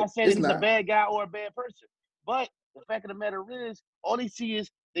 I'm not saying he's a bad guy or a bad person. But the fact of the matter is, all they see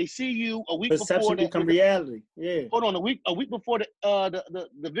is they see you a week before become reality. Yeah. Hold on, a week before the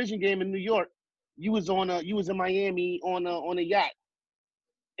division game in New York, you was in Miami on a yacht,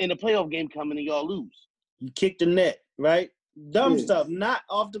 and the playoff game coming and y'all lose. You kicked the net, right? Dumb stuff, not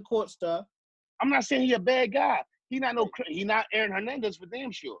off the court stuff. I'm not saying he a bad guy. He not Aaron Hernandez for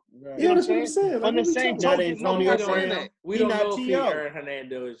damn sure. Right. Yeah, that's what I'm saying. On the same token, we don't know if he's Aaron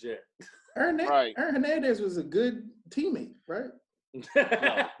Hernandez yet. Aaron Hernandez was a good teammate, right? No,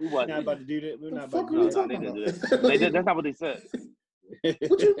 he wasn't. We're not about to do that. We're not about to do that. That's not what they said.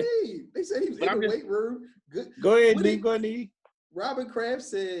 What you mean? They said he was in the weight room. Good. Go ahead, D. Robert Kraft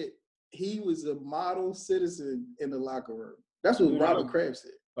said he was a model citizen in the locker room. That's what Robert Kraft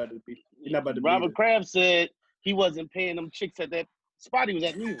said. Robert Kraft said he wasn't paying them chicks at that spot he was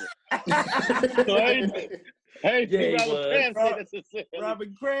at neither.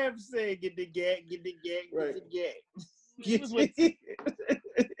 Robert Kraft said, get the gag, get the gag, right. Get the gag.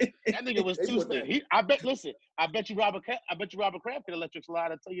 That nigga was Tuesday. I bet you Robert Kraft could electric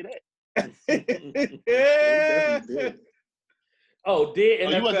slide. I'll tell you that. Oh, dear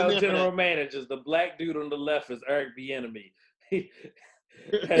NFL general managers. The black dude on the left is Eric Bieniemy. He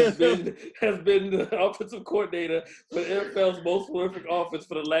has been the offensive coordinator for the NFL's most prolific offense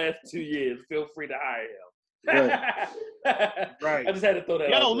for the last 2 years. Feel free to hire him. Right. I just had to throw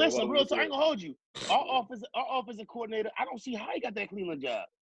that out. Yo, listen, real talk, I ain't gonna hold you. Our offensive coordinator, I don't see how he got that Cleveland job.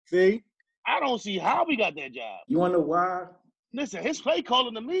 See? I don't see how we got that job. You wanna know why? Listen, his play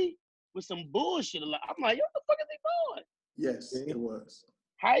calling to me with some bullshit. I'm like, yo, what the fuck is he doing? Yes, it was.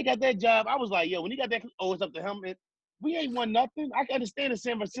 How he got that job? I was like, yo, when he got that, oh, it's up to him. We ain't won nothing. I can understand the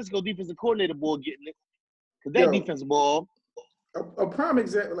San Francisco defensive coordinator boy getting it. Because that defensive ball. A prime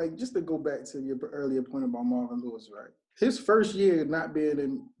example, like just to go back to your earlier point about Marvin Lewis, right? His first year not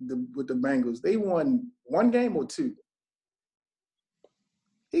being with the Bengals, they won 1 game or 2.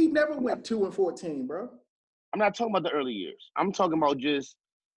 He never went 2-14, bro. I'm not talking about the early years. I'm talking about just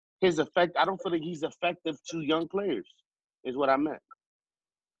his effect. I don't feel like he's effective to young players, is what I meant.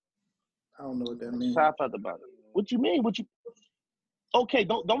 I don't know what that means. That's how I felt about it. What you mean? Okay,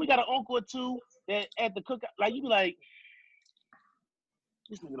 don't we got an uncle or two that at the cookout? Like, you be like,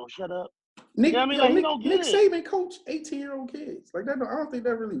 this nigga don't shut up. Nick, you know what I mean? Like, Nick Saban coached 18-year-old kids. Like, that, I don't think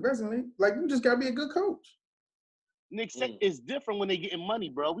that really resonates. Like, you just got to be a good coach. Nick Saban is different when they getting money,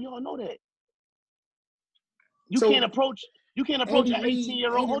 bro. We all know that. You can't approach an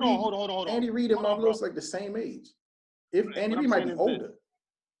 18-year-old. Hold on. Andy Reid and Marvin Lewis like the same age. If Andy Reid might be older.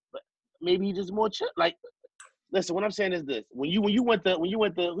 But maybe he's just more chill. Like, listen, what I'm saying is this. When you went to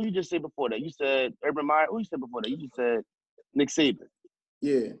who you just said before that? You said Urban Meyer. Who you said before that? You just said Nick Saban.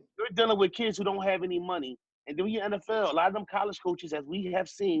 Yeah. You're dealing with kids who don't have any money. And then when you're NFL, a lot of them college coaches, as we have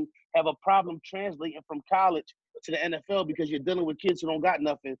seen, have a problem translating from college to the NFL because you're dealing with kids who don't got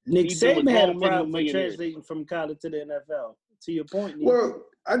nothing. Nick Saban had a problem with translating from college to the NFL. To your point, Nick. Well,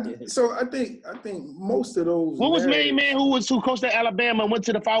 I think most of those. What was main man who coached at Alabama and went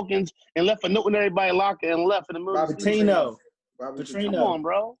to the Falcons and left a note in everybody's locker and left in the middle? Petrino. Come on,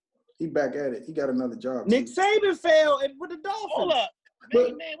 bro. He back at it. He got another job. Nick Saban fell with the Dolphins. Hold up.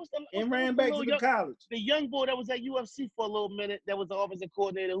 And ran back to the college. The young boy that was at UFC for a little minute, that was the offensive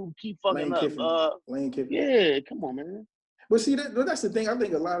coordinator who keep fucking Lane up. Kiffin. Lane Kiffin. Yeah, come on, man. But see, that's the thing. I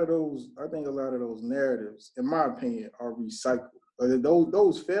think a lot of those narratives, in my opinion, are recycled.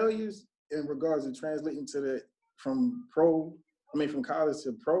 Those failures in regards to translating to from college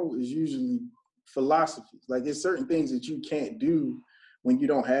to pro is usually philosophies. Like, there's certain things that you can't do when you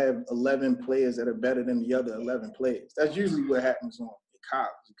don't have 11 players that are better than the other 11 players. That's usually what happens in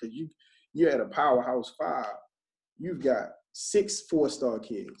college, because you're at a powerhouse 5. You've got 6 4-star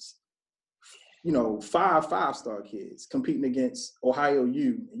kids, 5 5-star kids competing against Ohio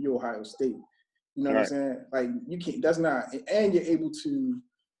U and Ohio State. You know what I'm saying? Like, you can't. That's not. And you're able to,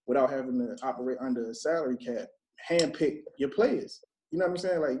 without having to operate under a salary cap, handpick your players. You know what I'm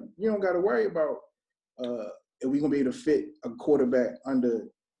saying? Like, you don't got to worry about if we're gonna be able to fit a quarterback under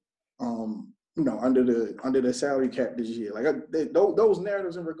the salary cap this year. Like, those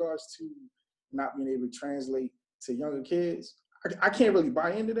narratives in regards to not being able to translate to younger kids, I can't really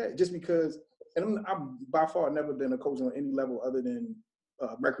buy into that, just because. And I'm by far never been a coach on any level other than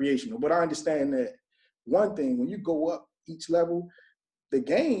recreational. But I understand that one thing, when you go up each level, the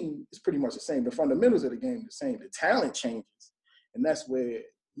game is pretty much the same. The fundamentals of the game are the same. The talent changes. And that's where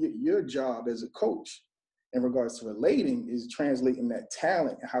your job as a coach in regards to relating is translating that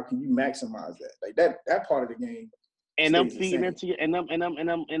talent, and how can you maximize that? Like, that part of the game. And I'm feeding into you, and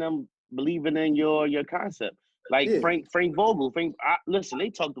I'm believing in your concept. Like, yeah. Frank Vogel. Listen, they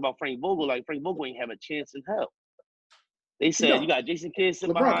talked about Frank Vogel like Frank Vogel ain't have a chance in hell. They said you got Jason Kidd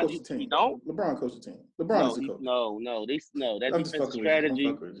sitting behind you. You don't? LeBron coached the team. LeBron is the coach. No. That defensive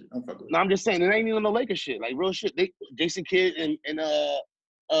strategy. I'm just saying, it ain't even no Lakers shit. Like, real shit. Jason Kidd and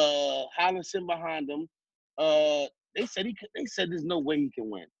Holland sitting behind them. They said there's no way he can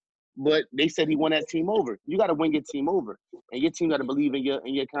win. But they said he won that team over. You got to win your team over, and your team got to believe in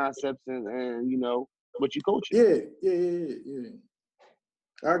your concepts and what you coach. Yeah.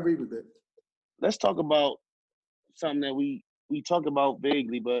 I agree with that. Let's talk about something that we talk about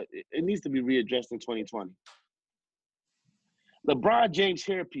vaguely, but it needs to be readdressed in 2020. LeBron James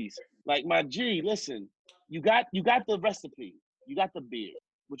hairpiece. Like, my G, listen, you got the recipe. You got the beard,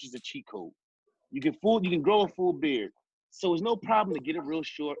 which is a cheat code. You can grow a full beard. So it's no problem to get it real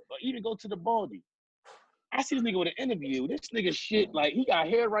short or even go to the baldy. I see this nigga with an interview. This nigga shit, like, he got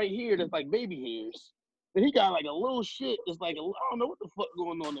hair right here that's like baby hairs. And he got like a little shit that's like, I don't know what the fuck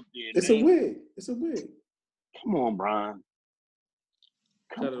going on up there. It's a wig. Come on, Brian.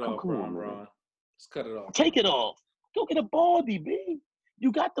 Cut it off, Brian. Just cut it off. Take it off. Go get a baldy, B.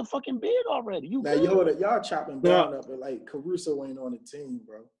 You got the fucking beard already. Y'all chopping Brown up, but like Caruso ain't on the team,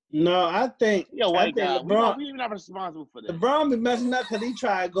 bro. No, I think LeBron. We even not responsible for that. LeBron be messing up because he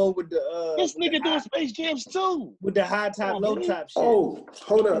try to go with the. This nigga doing Space Jams too. With the high top, low top shit. Oh,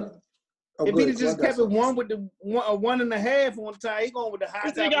 hold up. If he just kept it one with the 1.5 on time, he going with the high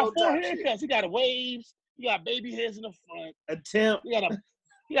top, low top. He got 4 haircuts. Shit. He got waves. He got baby hairs in the front. Attempt. He got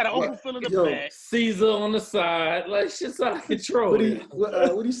He got an open field in the Yo. back. Caesar on the side, like shit's out of control. What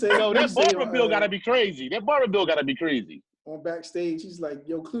do you say? Yo, What do you that say barber bill gotta be crazy. That barber bill gotta be crazy. on backstage? He's like,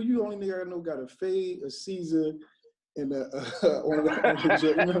 "Yo, Clue, you the only nigga I know got a fade, a Caesar, and a on the jet." You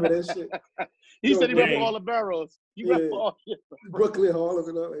remember that shit? He said he rep man. for all the barrels. He rep for all. Brooklyn Hall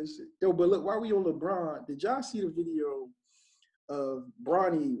and all that shit. Yo, but look, while we on LeBron, did y'all see the video of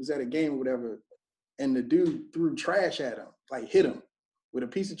Bronny was at a game or whatever, and the dude threw trash at him, like hit him with a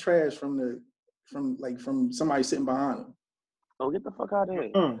piece of trash from somebody sitting behind him. Oh, get the fuck out of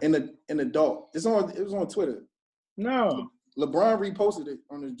here. In the dog. It was on Twitter. No. LeBron reposted it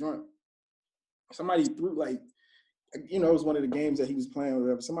on his joint. Somebody threw it was one of the games that he was playing or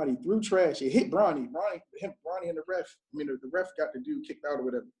whatever. Somebody threw trash. It hit Bronny. Bronny and the ref. I mean, the ref got the dude kicked out or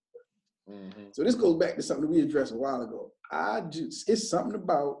whatever. Mm-hmm. So this goes back to something that we addressed a while ago. It's something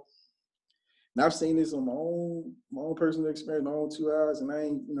about, and I've seen this on my own personal experience, my own 2 hours, and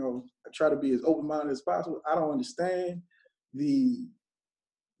I try to be as open-minded as possible. I don't understand the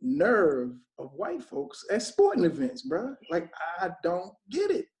nerve of white folks at sporting events, bro. Like, I don't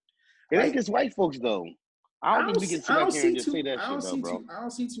get it. It ain't just white folks, though. I don't think we can sit back here and just say that shit, though, bro. I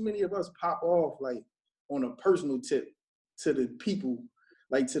don't see too many of us pop off, like, on a personal tip to the people,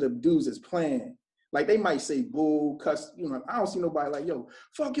 like, to the dudes that's playing. Like, they might say bull, cuss, I don't see nobody like, yo,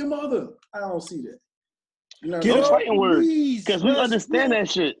 fuck your mother. I don't see that. Those fighting words, because we understand that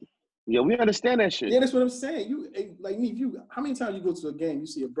shit. Yeah, we understand that shit. Yeah, that's what I'm saying. Like me, how many times you go to a game, you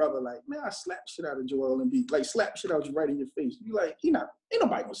see a brother like, man, I slap shit out of Joel Embiid, like slap shit out you right in your face. You like, ain't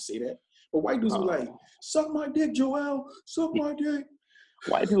nobody gonna say that. But white dudes be like, suck my dick, Joel, suck my dick.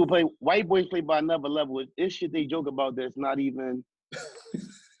 White boys play by another level. It's shit they joke about that's not even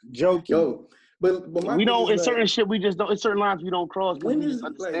joking. Yo, but we don't. In certain shit, we just don't. In certain lines, we don't cross. We just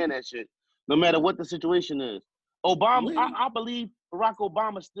understand that shit, no matter what the situation is. Obama, I believe Barack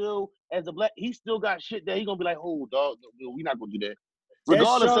Obama still, as a black, he still got shit that he gonna be like, oh, dog, we not gonna do that.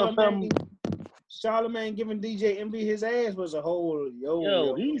 Regardless of him. Charlamagne giving DJ Envy his ass was a whole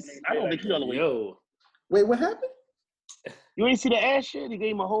I don't think he all the way. Yo. Wait, what happened? You ain't see the ass shit? He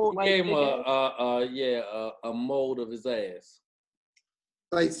gave him a whole gave him a mold of his ass.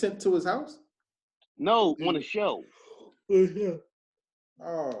 Like sent to his house? No, on a show.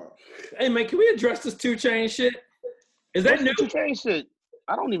 Oh. Hey man, can we address this 2 Chainz shit? Is that new? 2 Chainz shit.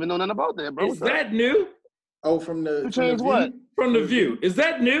 I don't even know nothing about that, bro. Is that new? Oh, from the 2 Chainz what? From The View. Is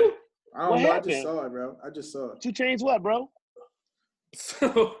that new? I don't know. I just saw it, bro. I just saw it. 2 Chainz what, bro?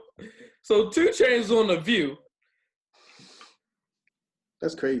 So 2 Chainz on The View.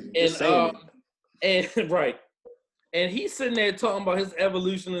 That's crazy. And right. And he's sitting there talking about his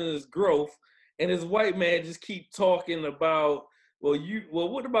evolution and his growth, and his white man just keep talking about, well,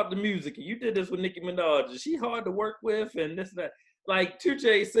 what about the music? You did this with Nicki Minaj. Is she hard to work with? And this and that. Like 2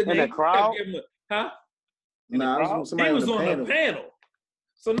 Chainz sitting in there. The crowd? Nah, he was on the panel.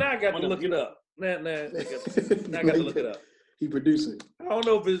 So now I got to look it up. Now I got to look it up. He producing. I don't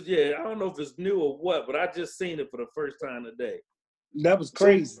know if it's new or what, but I just seen it for the first time today. That was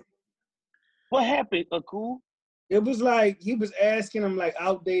crazy. What happened, Akul? It was like he was asking him like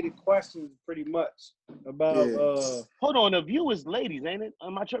outdated questions, pretty much about. Hold on, The View is ladies, ain't it?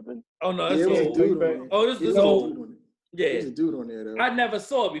 Am I tripping? Oh no, it's old. This is old. Yeah, there's a dude on there though. I never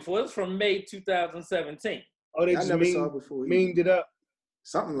saw it before. It's from May 2017. Oh, they I never saw it before. Memed it up.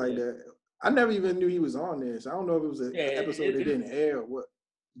 Something like that. I never even knew he was on there, so I don't know if it was an episode that didn't air or what.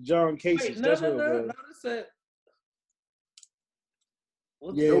 John Casey. No, that's it.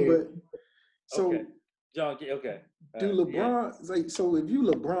 But so. Okay. John, okay. Do LeBron so if you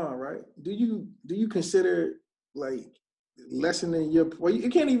LeBron, right? Do you consider like lessening your you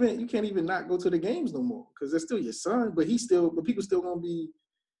can't even not go to the games no more because they're still your son, but people still gonna be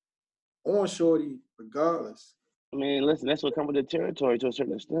on Shorty regardless. I mean, listen, that's what comes with the territory to a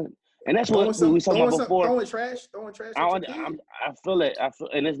certain extent, and that's what we was talking about before. Throwing trash. I feel it.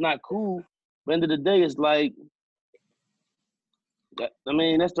 And it's not cool. But at the end of the day, it's like. I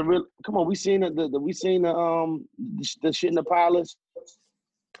mean, that's the real. Come on, we seen the shit in the palace.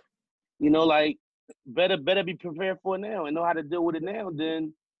 Like better be prepared for it now and know how to deal with it now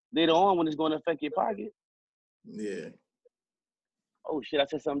than later on when it's going to affect your pocket. Yeah. Oh shit! I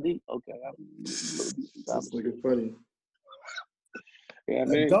said something deep. Okay. That's looking funny. Yeah,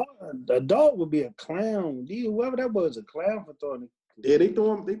 man. The dog would be a clown. Whoever that was, a clown for throwing it. Yeah, they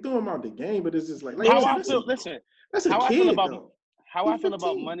throw him out the game, but it's just like how I feel. Listen, that's a how kid, I feel about. Though. How I feel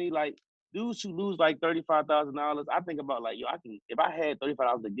about money, like dudes who lose like $35,000, I think about like, if I had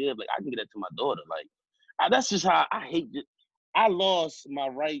 $35 to give, like I can get that to my daughter. Like that's just how I hate it. I lost my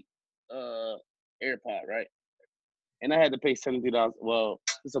right AirPod, right? and I had to pay $73. Well,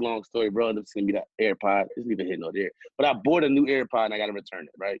 it's a long story, bro. It's gonna be that AirPod. It's neither here nor there. But I bought a new AirPod and I gotta return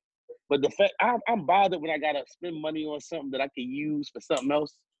it, right? But the fact I'm bothered when I gotta spend money on something that I can use for something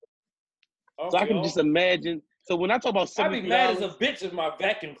else. So I can just imagine. So when I talk about $73, I'd be mad as a bitch if my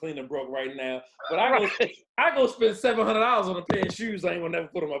vacuum cleaner broke right now. But I go spend $700 on a pair of shoes I ain't gonna never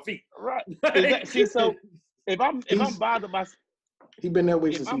put on my feet. Right. See, so if I'm bothered by, he been that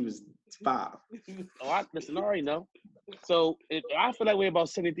way since he was 5. Listen, I already know. So if I feel that way about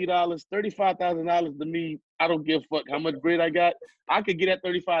 $73, $35,000 to me, I don't give a fuck how much bread I got. I could get that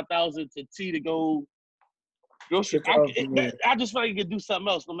 $35,000 to T to go. I just feel like you could do something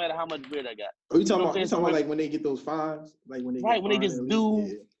else, no matter how much bread I got. Oh, you talking about like when they get those fines, like when they when they just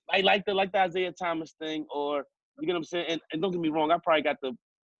do like the Isaiah Thomas thing, or you get what I'm saying. And don't get me wrong, I probably got the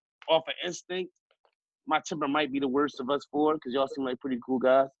off of instinct. My temper might be the worst of us four because y'all seem like pretty cool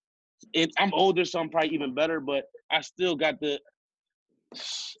guys. I'm older, so I'm probably even better, but I still got the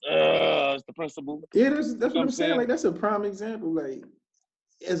it's the principle. Yeah, that's what I'm saying. Like that's a prime example. Like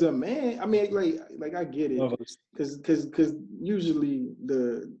as a man, I mean, like I get it, because usually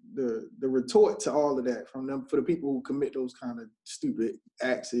the retort to all of that from them for the people who commit those kind of stupid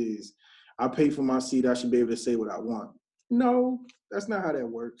acts is, I pay for my seat, I should be able to say what I want. No, that's not how that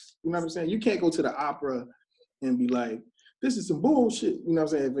works. You know what I'm saying? You can't go to the opera and be like, this is some bullshit. You know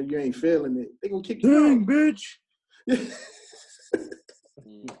what I'm saying? If you ain't feeling it, they gonna kick you out. Bitch.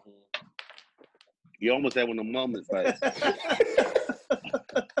 You almost had one of them moments like,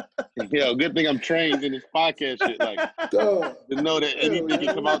 yo, good thing I'm trained in this podcast shit. Like, to know that anything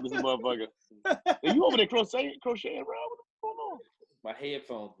can come out this motherfucker. And you over there crocheting, bro? What's going on? My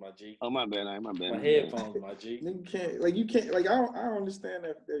headphones, my G. Oh, my bad. My headphones, my G. You can't, I don't understand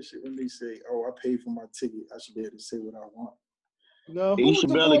that shit when they say, oh, I paid for my ticket, I should be able to say what I want. No, who was the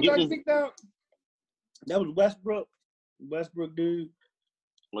boy got kicked out? That was Westbrook dude.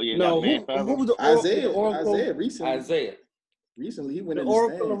 Well, yeah, no, who was the Isaiah recently. Recently, he went in the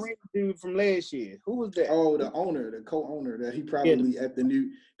Oracle stands. Arena dude from last year. Who was that? Oh, the co-owner that he probably at the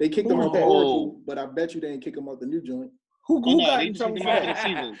new. They kicked him out the Oracle, but I bet you they didn't kick him out the new joint. Who got in trouble for the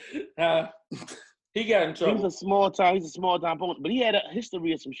season? He got in trouble. He's a small time opponent, but he had a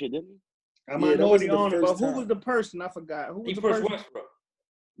history of some shit, didn't he? I might know the owner, but who was the person? I forgot. Who was the person? Westbrook.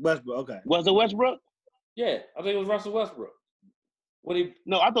 Westbrook, okay. Was it Westbrook? Yeah, I think it was Russell Westbrook.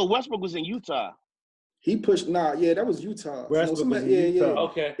 No, I thought Westbrook was in Utah. He pushed. That was Utah. Westbrook was in Utah.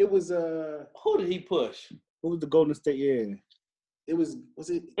 Okay. It was Who did he push? Who was the Golden State? Yeah. It was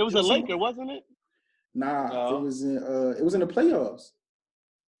a Laker, wasn't it? Nah, no. It was in the playoffs.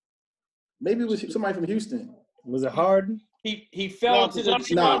 Maybe it was somebody from Houston. Was it Harden? He fell to the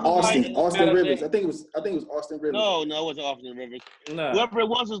Austin Rivers. I think it was Austin Rivers. No, it wasn't Austin Rivers. No. Whoever it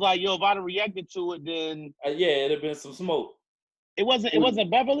was like, yo, if I'd have reacted to it, then it'd have been some smoke. It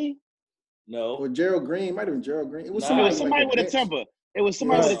wasn't Beverly? No. Or Gerald Green. Might have been Gerald Green. It was somebody with a temper. It was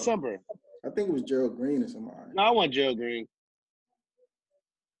somebody with a temper. I think it was Gerald Green or somebody. No, I want Gerald Green.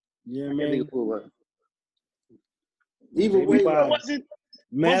 Yeah, man. Either way,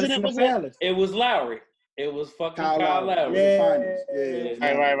 it was Lowry. It was fucking Kyle Lowry. Yeah.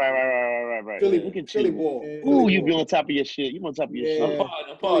 Right. Philly ball. Ooh, you be on top of your shit. You on top of your shit. I'm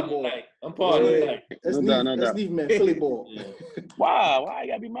partying tonight. That's Steve, man. Philly ball. Yeah. Why you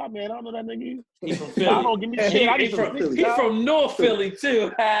gotta be my man? I don't know that nigga. He's from Philly. I don't give me shit. He's from North Philly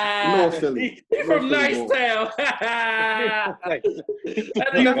too. North Philly. He's from Nice Town. That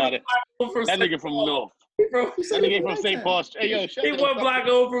nigga from North. That nigga from St. Paul. Hey, yo, he one block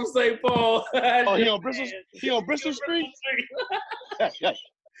over from St. Paul. Oh, he on Bristol Street?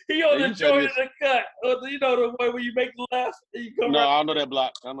 He on the joint of the cut. You know the way where you make the left? No, I don't know that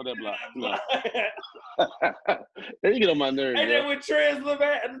block. No. Then you get on my nerves. And then with Translip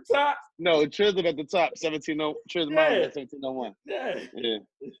at the top? No, Translip at the top. 1701. Yeah.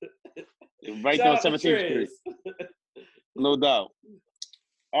 Right there on 17th Street. No doubt.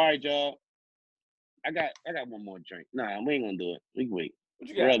 All right, y'all. I got one more drink. Nah, we ain't gonna do it. We can wait. What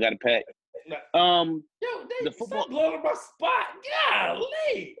you got? Real got a pack. The football blowing up my spot.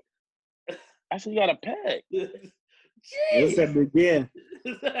 Golly. I said you got a pack. Jeez. What's that again?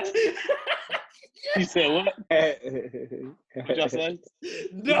 You said what? What y'all say?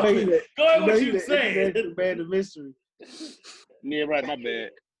 No, go ahead what you saying. Man, the mystery. Yeah, right, my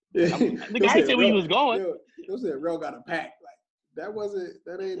bad. Nigga, I said where you was going. You said Real got a pack. That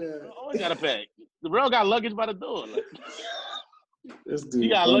ain't a... Always got a pack. The Real got luggage by the door. He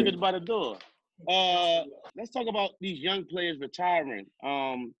got luggage by the door. Let's talk about these young players retiring.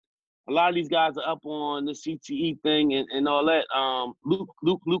 A lot of these guys are up on the CTE thing and all that. Luke,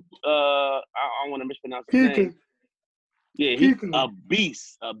 I don't want to mispronounce his name. Yeah, he a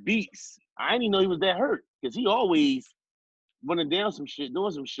beast. I didn't even know he was that hurt because he always running down some shit,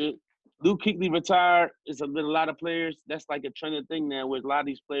 doing some shit. Luke Kuechly retired. It's been a lot of players. That's like a trending thing now, where a lot of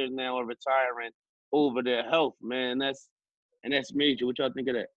these players now are retiring over their health, man. That's major. What y'all think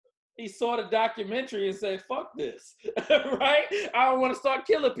of that? He saw the documentary and said, "Fuck this," right? I don't want to start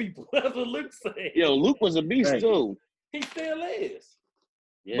killing people. That's what Luke said. Yo, Luke was a beast too. He still is.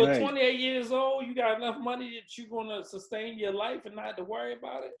 Yeah, but 28 years old, you got enough money that you're gonna sustain your life and not have to worry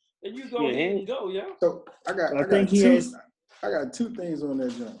about it. Then you go ahead and go, yo. So I got two things on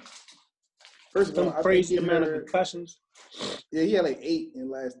that jump. First of all, I crazy think amount of concussions. Yeah, he had like 8 in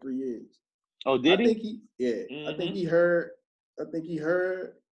the last 3 years. Oh, did he? I think he heard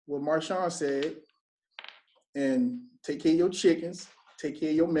what Marshawn said, and take care of your chickens, take care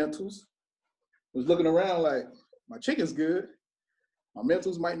of your mentals. Was looking around like, my chicken's good, my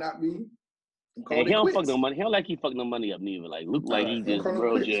mentals might not be. And he don't fuck no money. He don't like he fuck no money up neither. Like look like he just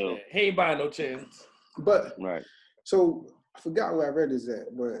real jail. He ain't buying no chance. But right. So I forgot where I read this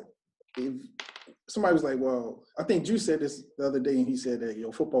at, but if somebody was like, well, I think Drew said this the other day, and he said that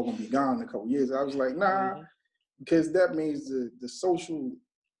football gonna be gone in a couple years. I was like, nah, because that means the social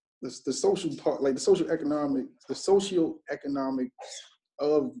part, like the socioeconomics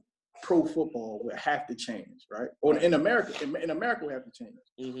of pro football would have to change, right? Or in America would have to change.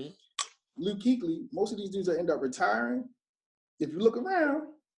 Mm-hmm. Luke Kuechly, most of these dudes that end up retiring, if you look around,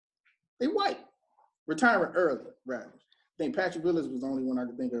 they white. Retiring early, rather. I think Patrick Willis was the only one I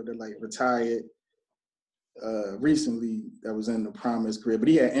could think of that like retired recently that was in the prime of his career, but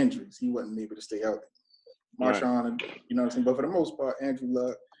he had injuries. He wasn't able to stay healthy. Marshawn, you know what I'm saying? But for the most part, Andrew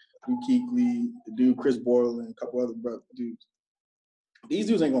Luck, Luke Kuechly, the dude Chris Boyle, and a couple other dudes. These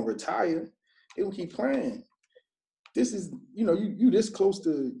dudes ain't gonna retire. They gonna keep playing. This is, you this close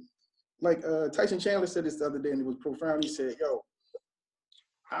to, like Tyson Chandler said this the other day, and it was profound. He said, yo,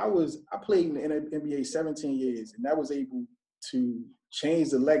 I played in the NBA 17 years, and that was able to change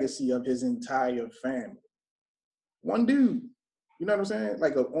the legacy of his entire family. One dude, you know what I'm saying?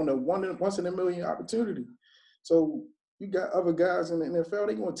 Like on a once in a million opportunity. So you got other guys in the NFL,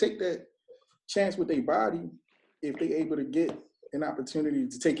 they're gonna take that chance with their body if they're able to get an opportunity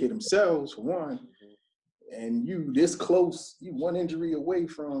to take care of themselves, for one. And you this close, you one injury away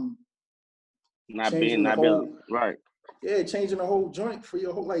from not being right. Yeah, changing the whole joint for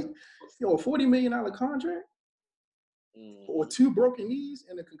your whole, like, a $40 million contract or 2 broken knees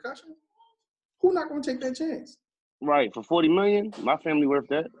and a concussion. Who not gonna take that chance? Right, for $40 million, my family worth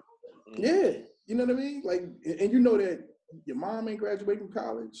that. Yeah, you know what I mean. Like, and you know that your mom ain't graduating from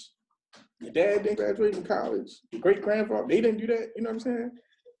college, your dad didn't graduate from college, your great grandfather they didn't do that. You know what I'm saying?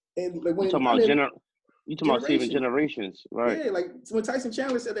 And like when you talking about saving generations, right? Yeah, like when Tyson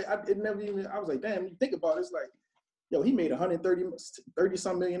Chandler said that, I was like, damn. You think about it, it's like, yo, he made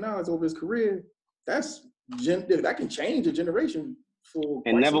 $130 million over his career. That can change a generation for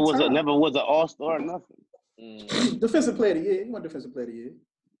and never was an all-star or nothing. Defensive player of the year. He won defensive player of the year.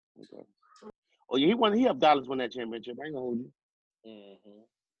 Okay. Oh yeah, he helped Dallas win that championship. I ain't gonna hold you.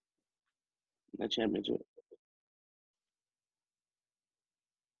 That championship.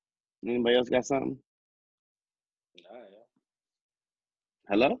 Anybody else got something? Nah, yeah.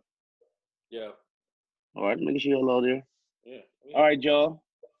 Hello? Yeah. All right, make sure you're hello there. Yeah. All right, y'all.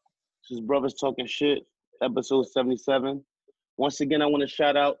 This is Brothers Talking Shit, episode 77. Once again, I want to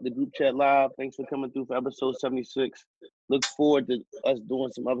shout out the group chat live. Thanks for coming through for episode 76. Look forward to us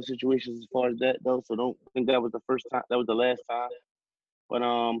doing some other situations as far as that, though. So don't think that was the first time. That was the last time. But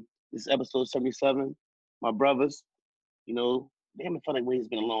this is episode 77. My brothers, damn, it felt like it's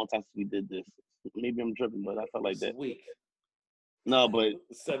been a long time since we did this. Maybe I'm tripping, but I felt like that. Week. No, but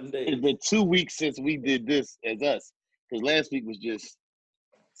 7 days. It's been 2 weeks since we did this as us. Because last week was just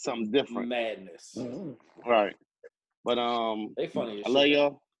something different. Madness. Mm-hmm. Right. But they funny as I love shit.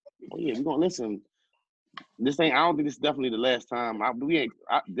 y'all. Oh yeah, we're gonna listen. I don't think this is definitely the last time. We ain't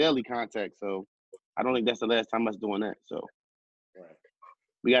daily contact, so I don't think that's the last time us doing that. So right.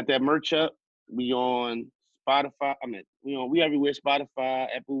 We got that merch up. We on Spotify. We everywhere. Spotify,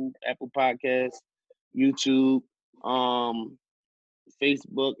 Apple Podcasts, YouTube,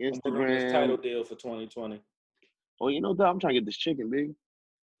 Facebook, Instagram. This title deal for 2020. Oh, I'm trying to get this chicken, big.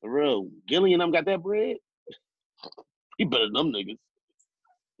 For real. Gilly and them got that bread. He better than them niggas.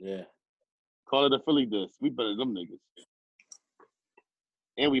 Yeah. Call it a Philly diss. We better than them niggas.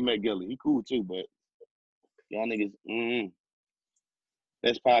 And we met Gilly. He cool too, but y'all niggas,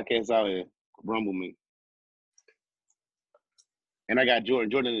 best podcast out here. Rumble me. And I got Jordan.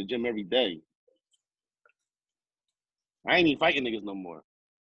 Jordan in the gym every day. I ain't even fighting niggas no more.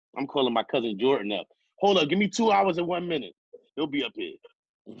 I'm calling my cousin Jordan up. Hold up, give me 2 hours and 1 minute. He'll be up here.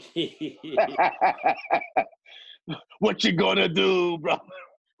 What you gonna do, brother?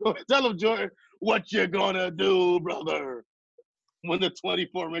 Tell him, Jordan, what you gonna do, brother? When the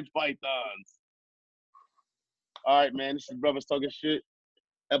 24-inch pythons. All right, man. This is Brothers Talking Shit,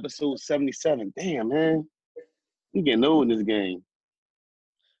 episode 77. Damn, man. You getting old in this game.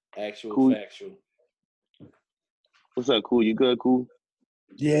 Actual, Cool. factual. What's up, Cool? You good, Cool?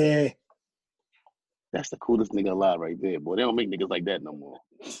 Yeah. That's the coolest nigga alive right there, boy. They don't make niggas like that no more.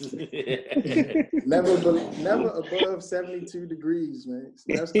 Never above 72 degrees, man.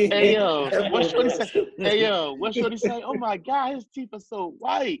 That's Hey, yo. What Shorty say? Hey, yo. What Shorty say? Oh, my God. His teeth are so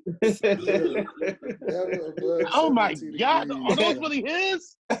white. never above Oh, my 72 God. degrees, Are those man. really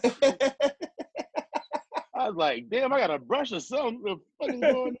his? I was like, damn, I got a brush or something. What the fuck is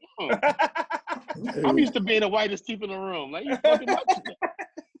going on? I'm used to being the whitest teeth in the room. Like, you fucking much.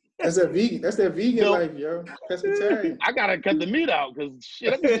 That's that vegan Yo. life, yo. Pescatarian. I got to cut the meat out because,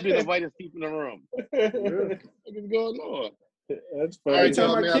 shit, I'm used to being the whitest teeth in the room. Yeah. What is going on? That's All funny. right,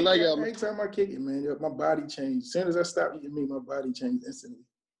 y'all, man. I love y'all, man. Every time I kick it, man, yo, my body changed. As soon as I stop eating meat, my body changed instantly.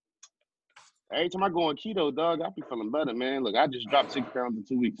 Every time I go on keto, dog, I be feeling better, man. Look, I just dropped 6 pounds in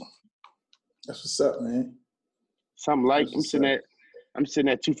 2 weeks. That's what's up, man. Something like That's what's up. I'm sitting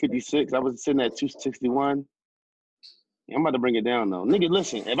at 256. I was sitting at 261. I'm about to bring it down though. Nigga,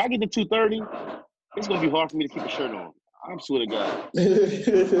 listen, if I get to 230, it's gonna be hard for me to keep a shirt on. I swear to God.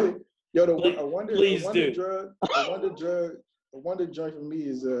 Yo, a Please do. wonder joint for me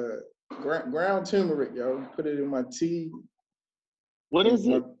is ground turmeric, yo. Put it in my tea. What is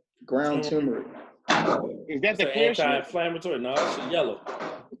it? Ground turmeric. Is that It's the an clear shit? anti-inflammatory. No, it's yellow.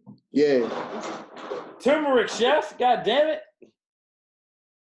 Yeah. Turmeric, chef. God damn it.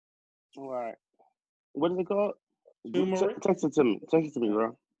 All right. What is it called? Turmeric. Text it to me. Text it to me,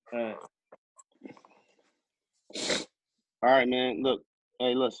 bro. All All right, man. Look.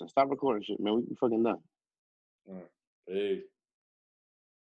 Hey, listen. Stop recording shit, man. We fucking done. right. Peace.